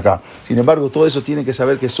 como está acá? Sin embargo, todo eso tiene que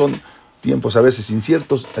saber que son tiempos a veces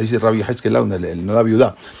inciertos, dice Rabbi Haskell, el no da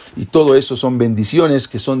viuda. Y todo eso son bendiciones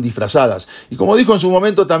que son disfrazadas. Y como dijo en su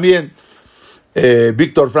momento también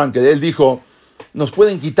Víctor Frankl, él dijo, nos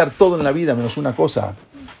pueden quitar todo en la vida menos una cosa,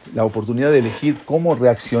 la oportunidad de elegir cómo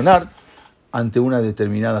reaccionar ante una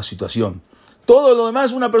determinada situación. Todo lo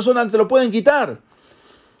demás una persona te lo pueden quitar.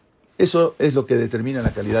 Eso es lo que determina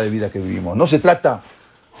la calidad de vida que vivimos. No se trata,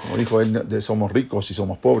 como dijo él, de somos ricos, si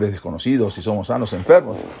somos pobres, desconocidos, si somos sanos,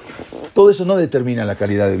 enfermos. Todo eso no determina la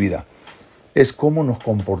calidad de vida. Es cómo nos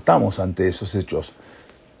comportamos ante esos hechos.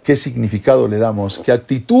 Qué significado le damos, qué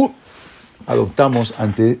actitud adoptamos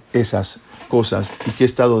ante esas cosas y qué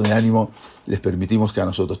estado de ánimo les permitimos que a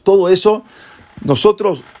nosotros. Todo eso,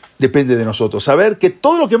 depende de nosotros. Saber que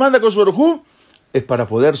todo lo que manda Akadosh Baruj Hu es para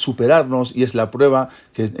poder superarnos y es la prueba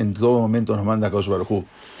que en todo momento nos manda Akadosh Baruj Hu.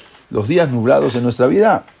 Los días nublados en nuestra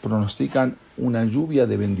vida pronostican una lluvia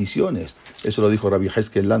de bendiciones. Eso lo dijo Rabbi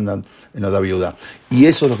Haskell Landan en la Viuda. Y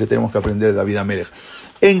eso es lo que tenemos que aprender de David Hamelej.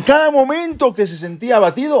 En cada momento que se sentía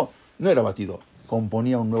abatido, no era abatido,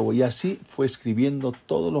 componía un nuevo. Y así fue escribiendo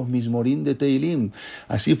todos los mismorim de Tehilim.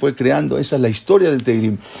 Así fue creando, esa es la historia del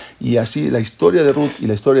Tehilim. Y así la historia de Ruth y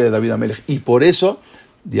la historia de David Hamelej. Y por eso,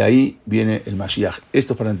 de ahí viene el Mashiach.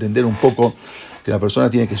 Esto es para entender un poco que la persona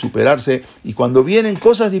tiene que superarse. Y cuando vienen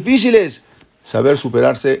cosas difíciles, saber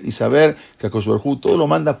superarse y saber que Akadosh Baruj Hu todo lo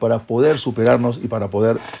manda para poder superarnos y para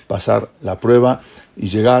poder pasar la prueba y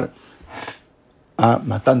llegar a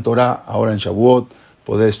Matan Torah ahora en Shavuot,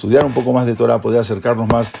 poder estudiar un poco más de Torah, poder acercarnos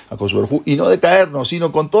más a Akadosh Baruj Hu y no decaernos,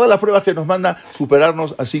 sino con todas las pruebas que nos manda,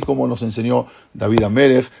 superarnos, así como nos enseñó David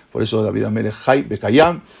Hamelej. Por eso David Hamelej Hay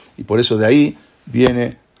Bekayam, y por eso de ahí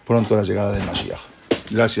viene pronto la llegada del Mashiach.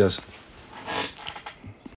 Gracias.